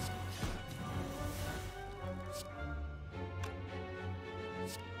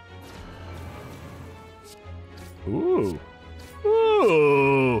 Ooh.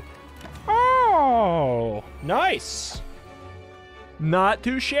 Ooh. Oh, nice. Not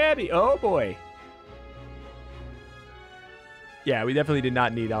too shabby. Oh, boy. Yeah, we definitely did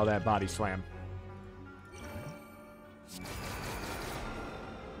not need all that body slam.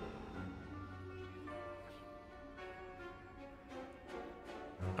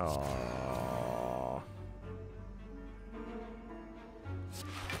 Oh.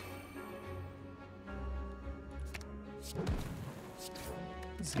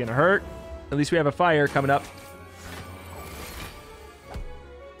 This is gonna hurt. At least we have a fire coming up.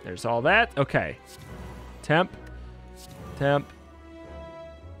 There's all that. Okay. Temp. Yeah,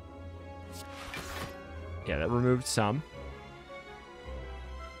 that removed some.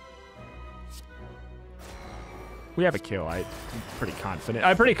 We have a kill. I'm pretty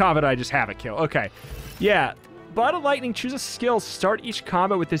confident. I just have a kill. Okay. Yeah. Bottle of Lightning, choose a skill. Start each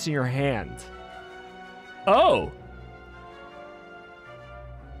combat with this in your hand. Oh.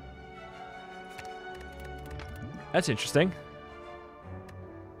 That's interesting.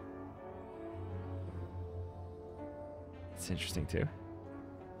 It's interesting, too.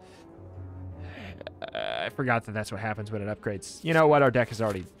 I forgot that that's what happens when it upgrades. You know what? Our deck is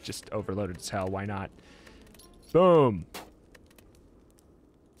already just overloaded as hell. Why not? Boom.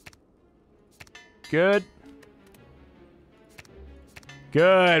 Good.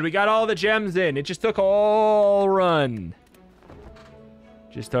 Good. We got all the gems in. It just took all run.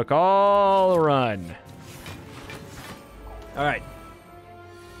 All right.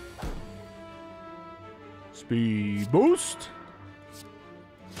 Speed boost.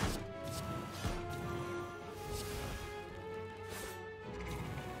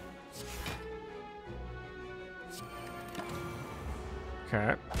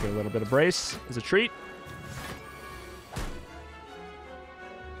 Okay, get a little bit of brace as a treat.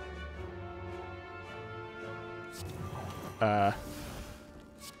 Okay.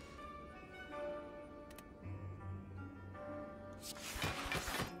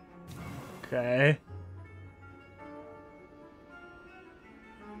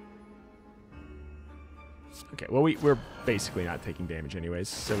 Okay, well, we're basically not taking damage anyways,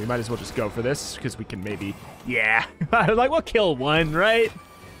 so we might as well just go for this, because we can maybe... Yeah. Like, we'll kill one, right?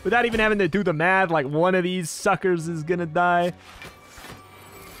 Without even having to do the math, like, one of these suckers is gonna die.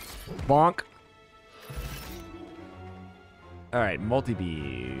 Bonk. Alright,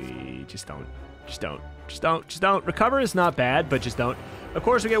 multi-B. Just don't. Recover is not bad, but just don't. Of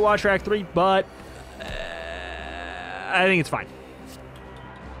course, we get Watch Rack 3, but... I think it's fine.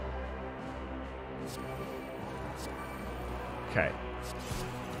 Okay.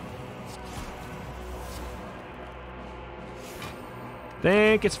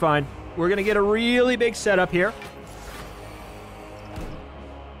 Think it's fine. We're going to get a really big setup here.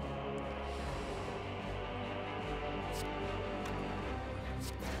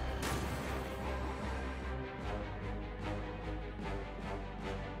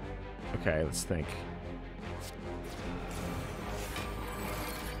 Okay, let's think.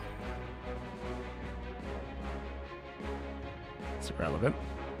 It's irrelevant.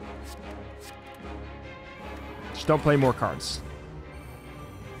 Just don't play more cards.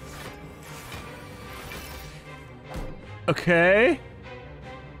 Okay.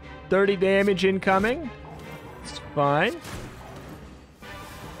 30 damage incoming. It's fine.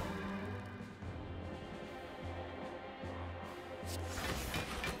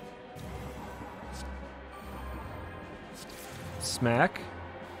 Smack.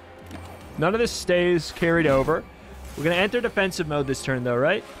 None of this stays carried over. We're going to enter defensive mode this turn, though,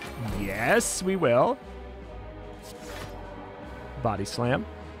 right? Yes, we will. Body slam.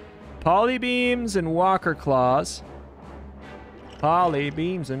 Polybeams and Walker Claws.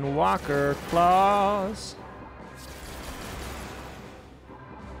 Polybeams and Walker Claws.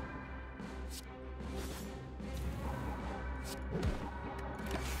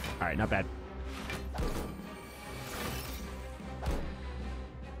 All right, not bad.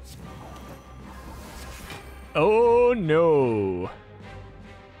 Oh, no.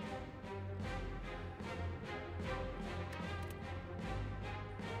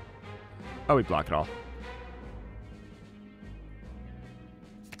 Oh, we block it all.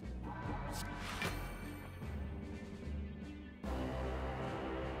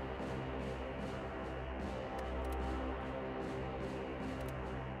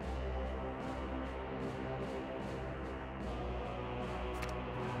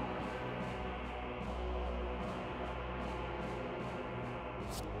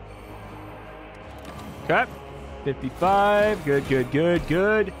 Okay. 55. Good, good, good,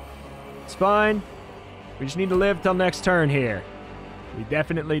 good. It's fine. We just need to live till next turn here. We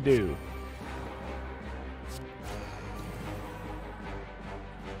definitely do.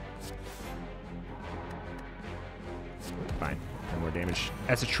 Fine. No more damage.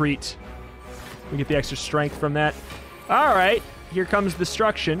 That's a treat. We get the extra strength from that. All right. Here comes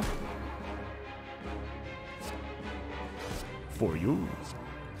destruction. For you.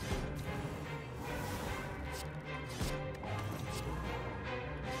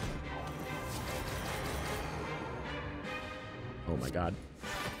 Oh my god.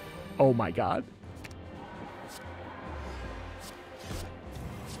 Oh my god.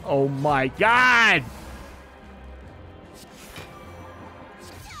 Oh my god!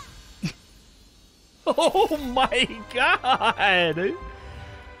 Oh my god!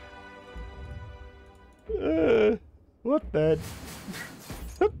 What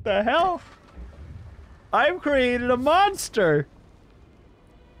the hell? I've created a monster!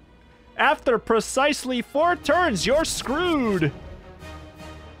 After precisely 4 turns, you're screwed!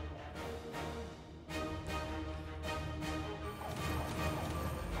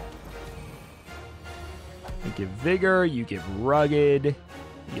 You give vigor, you give rugged, you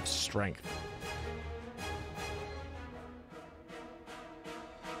give strength.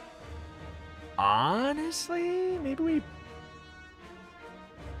 Honestly, maybe we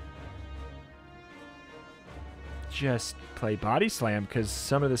just play body slam, because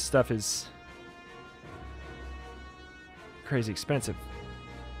some of this stuff is crazy expensive.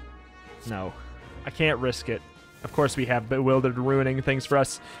 No, I can't risk it. Of course we have Bewildered ruining things for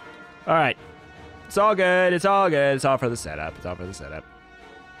us. All right. It's all good. It's all good. It's all for the setup. It's all for the setup.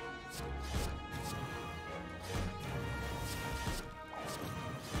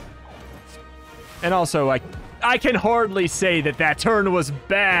 And also, I can hardly say that that turn was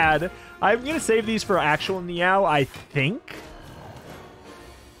bad. I'm going to save these for actual Meow, I think.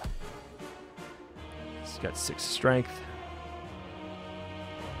 He's got 6 strength.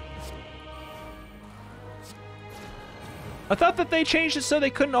 I thought that they changed it so they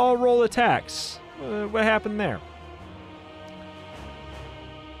couldn't all roll attacks. What happened there?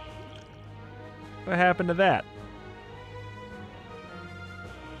 What happened to that?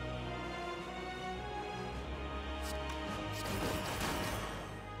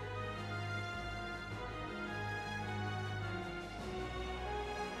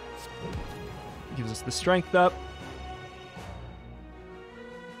 Gives us the strength up.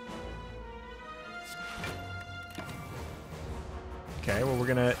 Okay, well, we're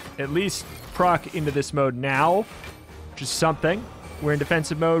gonna at least proc into this mode now, which is something. We're in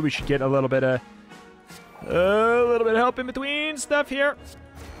defensive mode. We should get a little bit of help in between stuff here.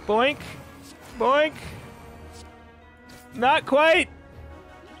 Boink, boink. Not quite.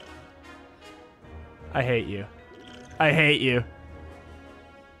 I hate you. I hate you.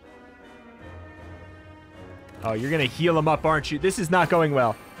 Oh, you're gonna heal him up, aren't you? This is not going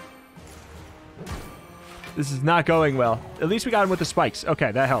well. This is not going well. At least we got him with the spikes.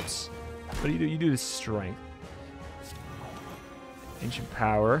 Okay, that helps. What do you do? You do the strength. Ancient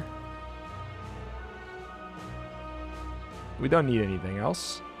power. We don't need anything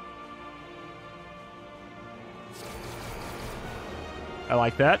else. I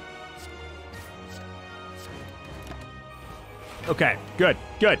like that. Okay, good,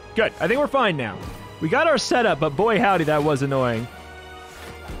 good, good. I think we're fine now. We got our setup, but boy howdy, that was annoying.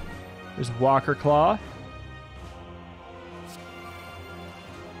 There's Walker Claw.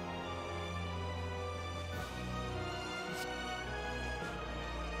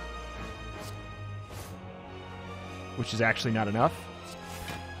 Which is actually not enough.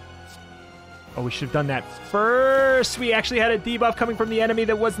 Oh, we should have done that first. We actually had a debuff coming from the enemy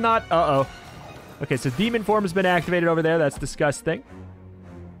that was not... Uh-oh. Okay, so Demon Form has been activated over there. That's disgusting.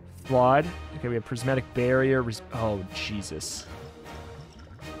 Flawed. Okay, we have Prismatic Barrier. Oh, Jesus.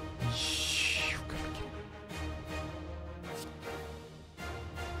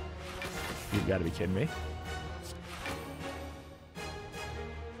 You've got to be kidding me.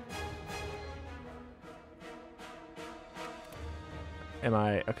 Am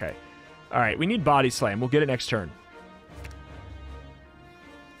I... Okay. All right, we need Body Slam. We'll get it next turn.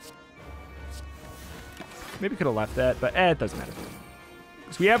 Maybe could have left that, but it doesn't matter.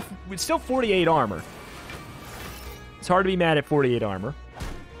 Because it's still 48 armor. It's hard to be mad at 48 armor.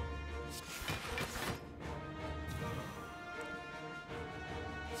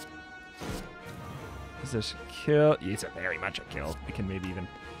 Is this a kill? It's very much a kill. We can maybe even...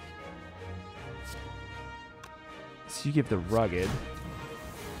 So you give the Rugged.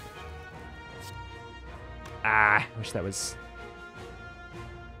 Ah, I wish that was...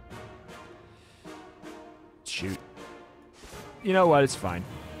 Shoot. You know what? It's fine.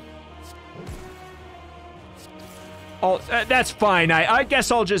 Oh, that's fine. I guess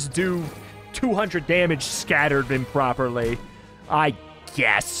I'll just do 200 damage scattered improperly. I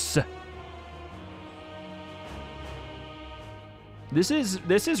guess. This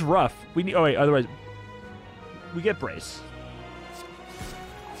is rough. We need... Oh, wait. Otherwise... We get Brace.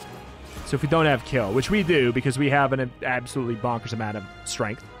 So if we don't have Kill, which we do because we have an absolutely bonkers amount of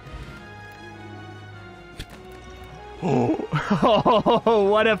strength. Oh,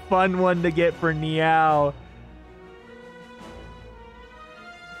 what a fun one to get for Niao.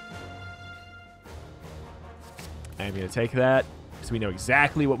 I'm going to take that because we know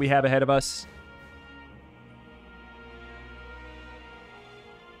exactly what we have ahead of us.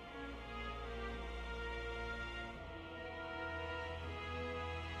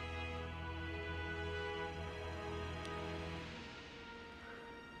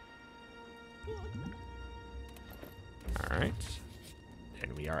 Alright.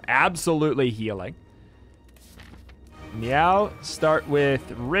 And we are absolutely healing. Meow. Start with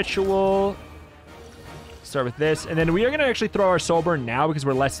Ritual. Start with this. And then we are going to actually throw our Soul Burn now because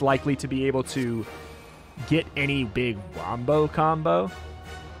we're less likely to be able to get any big Wombo combo.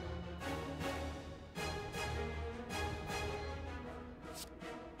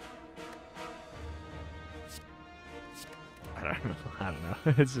 I don't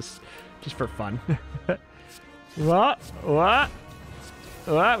know. It's just for fun. What?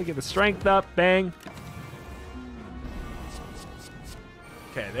 We get the strength up. Bang.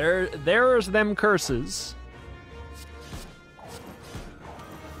 Okay, there's them curses.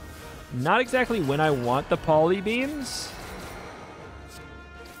 Not exactly when I want the poly beams.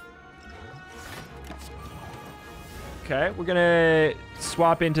 Okay, we're gonna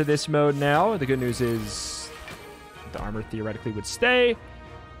swap into this mode now. The good news is the armor theoretically would stay.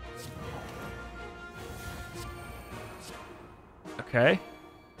 Okay.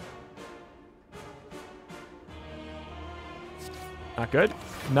 Not good.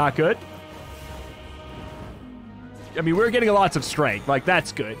 Not good. I mean, we're getting lots of strength. Like,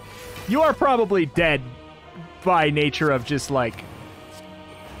 that's good. You are probably dead by nature of just, like,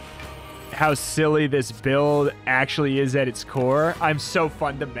 how silly this build actually is at its core. I'm so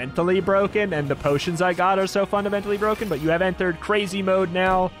fundamentally broken, and the potions I got are so fundamentally broken, but you have entered crazy mode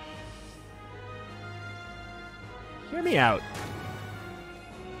now. Hear me out.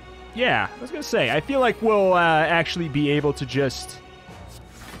 Yeah, I was going to say, I feel like we'll actually be able to just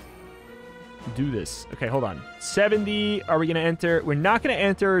do this. Okay, hold on. 70, are we going to enter? We're not going to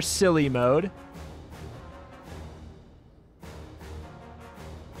enter silly mode.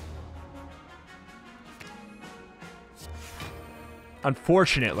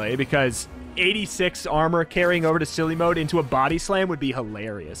 Unfortunately, because 86 armor carrying over to silly mode into a body slam would be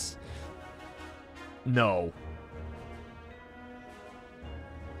hilarious. No.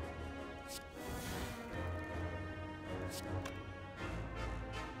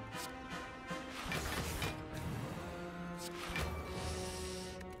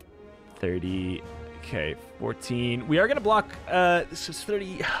 Okay, 14. We are going to block, this is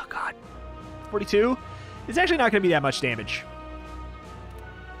 30, oh god, 42. It's actually not going to be that much damage.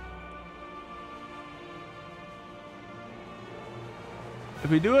 If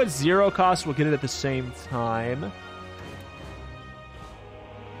we do a 0 cost, we'll get it at the same time.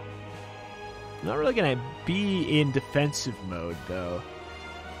 I'm not really going to be in defensive mode, though.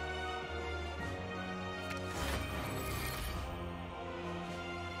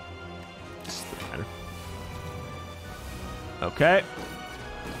 This doesn't matter. Okay.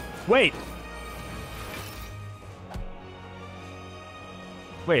 Wait.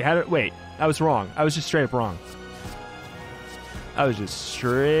 Wait, I was wrong. I was just straight up wrong. I was just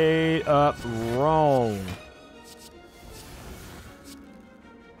straight up wrong.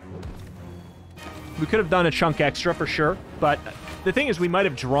 We could have done a chunk extra for sure, but the thing is we might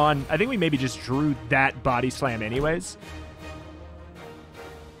have drawn... I think we maybe just drew that body slam anyways.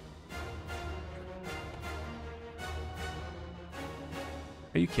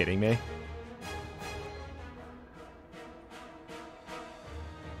 Are you kidding me?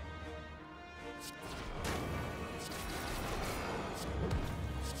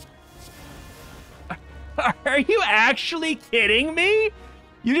 Are you actually kidding me?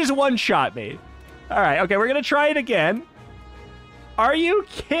 You just one-shot me. All right, okay, we're going to try it again. Are you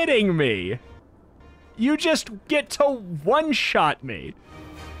kidding me? You just get to one-shot me.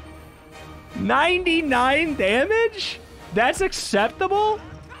 99 damage? That's acceptable?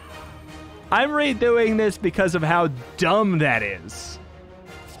 I'm redoing this because of how dumb that is.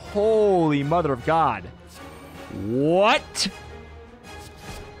 Holy mother of God. What?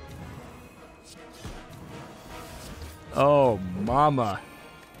 Oh, mama.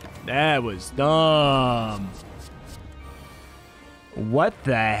 That was dumb. What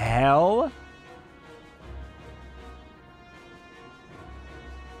the hell?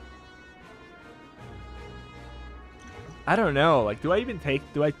 I don't know. Like, do I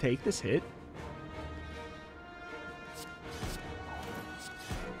take this hit?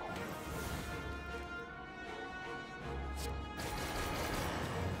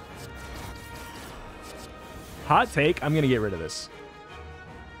 Hot take, I'm going to get rid of this.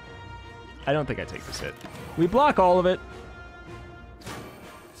 I don't think I take this hit. We block all of it.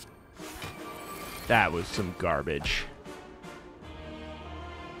 That was some garbage.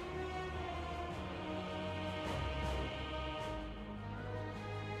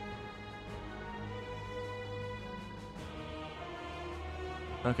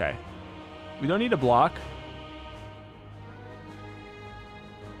 Okay. We don't need to block.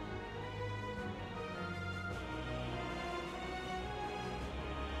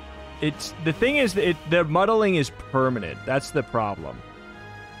 The thing is, the muddling is permanent. That's the problem.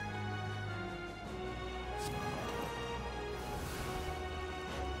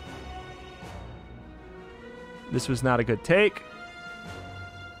 This was not a good take.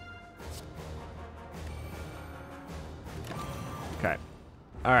 Okay.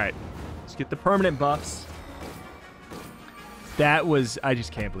 All right. Let's get the permanent buffs. That was... I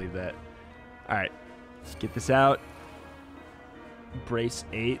just can't believe that. All right. Let's get this out. Brace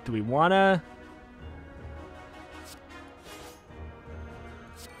 8. Do we want to...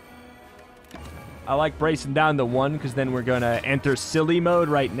 I like bracing down to 1 because then we're going to enter silly mode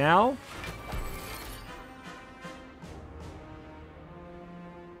right now.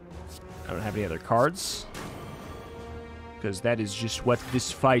 I don't have any other cards. Because that is just what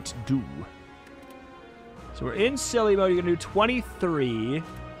this fight do. So we're in silly mode. You're going to do 23.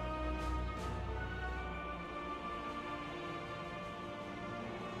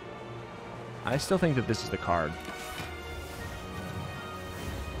 I still think that this is the card.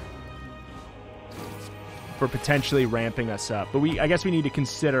 For potentially ramping us up. But I guess we need to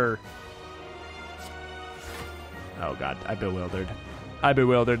consider... Oh, God. I bewildered. I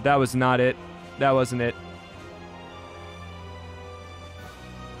bewildered. That was not it. That wasn't it.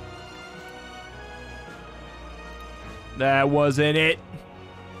 That wasn't it.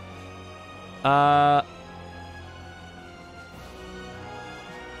 I'm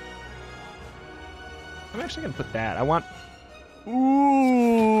actually going to put that. I want...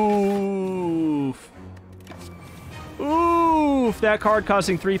 Oof. Oof. That card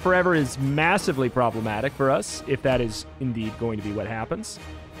costing 3 forever is massively problematic for us, if that is indeed going to be what happens.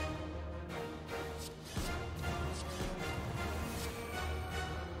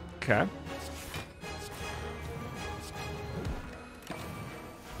 Okay.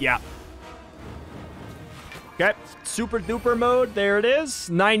 Yeah. Okay. Super duper mode. There it is.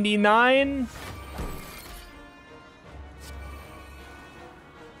 99.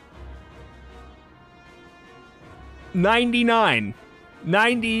 $99.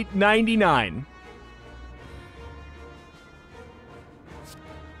 99.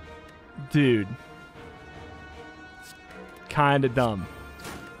 Dude. Kinda dumb.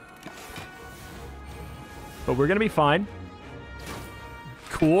 But we're gonna be fine.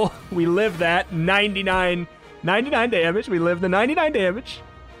 Cool. We live that. 99 damage. We live the 99 damage.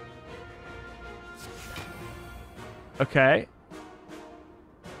 Okay.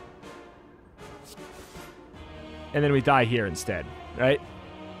 And then we die here instead, right?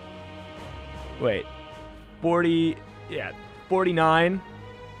 Wait. 40... Yeah, 49.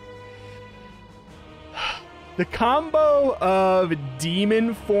 The combo of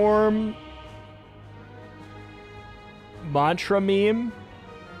demon form... Mantra meme.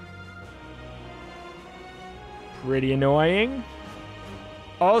 Pretty annoying.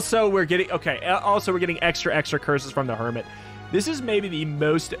 Also, we're getting... Okay, also we're getting extra curses from the Hermit. This is maybe the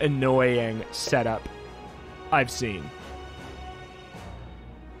most annoying setup I've seen.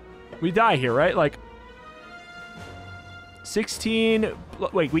 We die here, right? Like... 16...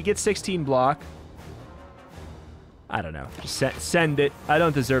 Wait, we get 16 block. I don't know. Just send it. I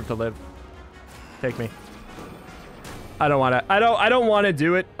don't deserve to live. Take me. I don't want to... I don't want to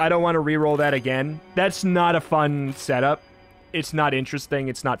do it. I don't want to reroll that again. That's not a fun setup. It's not interesting.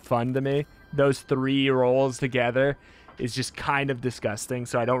 It's not fun to me. Those 3 rolls together is just kind of disgusting,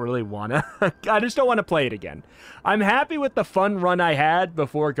 so I don't really want to... I just don't want to play it again. I'm happy with the fun run I had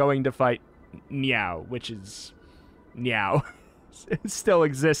before going to fight Meow, which is... Meow. It still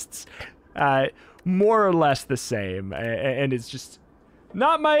exists. More or less the same, and it's just...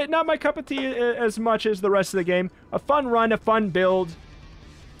 Not my cup of tea as much as the rest of the game. A fun run, a fun build.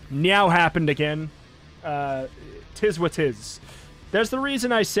 Meow happened again. Tis what tis. There's the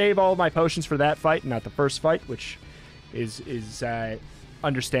reason I save all of my potions for that fight, not the first fight, which is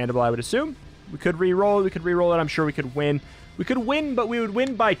understandable, I would assume. We could re-roll. We could re-roll it. I'm sure we could win. We could win, but we would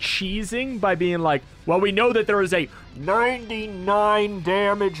win by cheesing, by being like, well, we know that there is a 99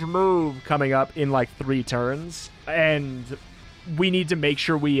 damage move coming up in like 3 turns, and we need to make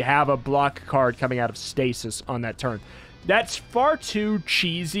sure we have a block card coming out of stasis on that turn. That's far too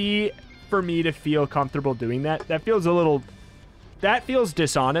cheesy for me to feel comfortable doing that. That feels a little... That feels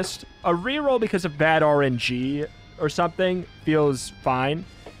dishonest. A reroll because of bad RNG or something feels fine.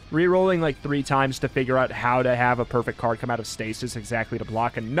 Rerolling like 3 times to figure out how to have a perfect card come out of stasis exactly to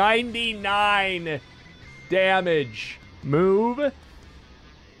block a 99 damage move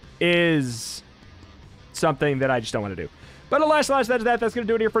is something that I just don't want to do. But alas, that's going to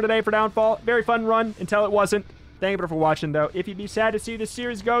do it here for today for Downfall. Very fun run until it wasn't. Thank you for watching, though. If you'd be sad to see this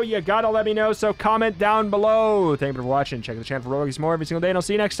series go, you gotta let me know, so comment down below. Thank you for watching. Check the channel for more every single day, and I'll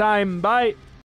see you next time. Bye!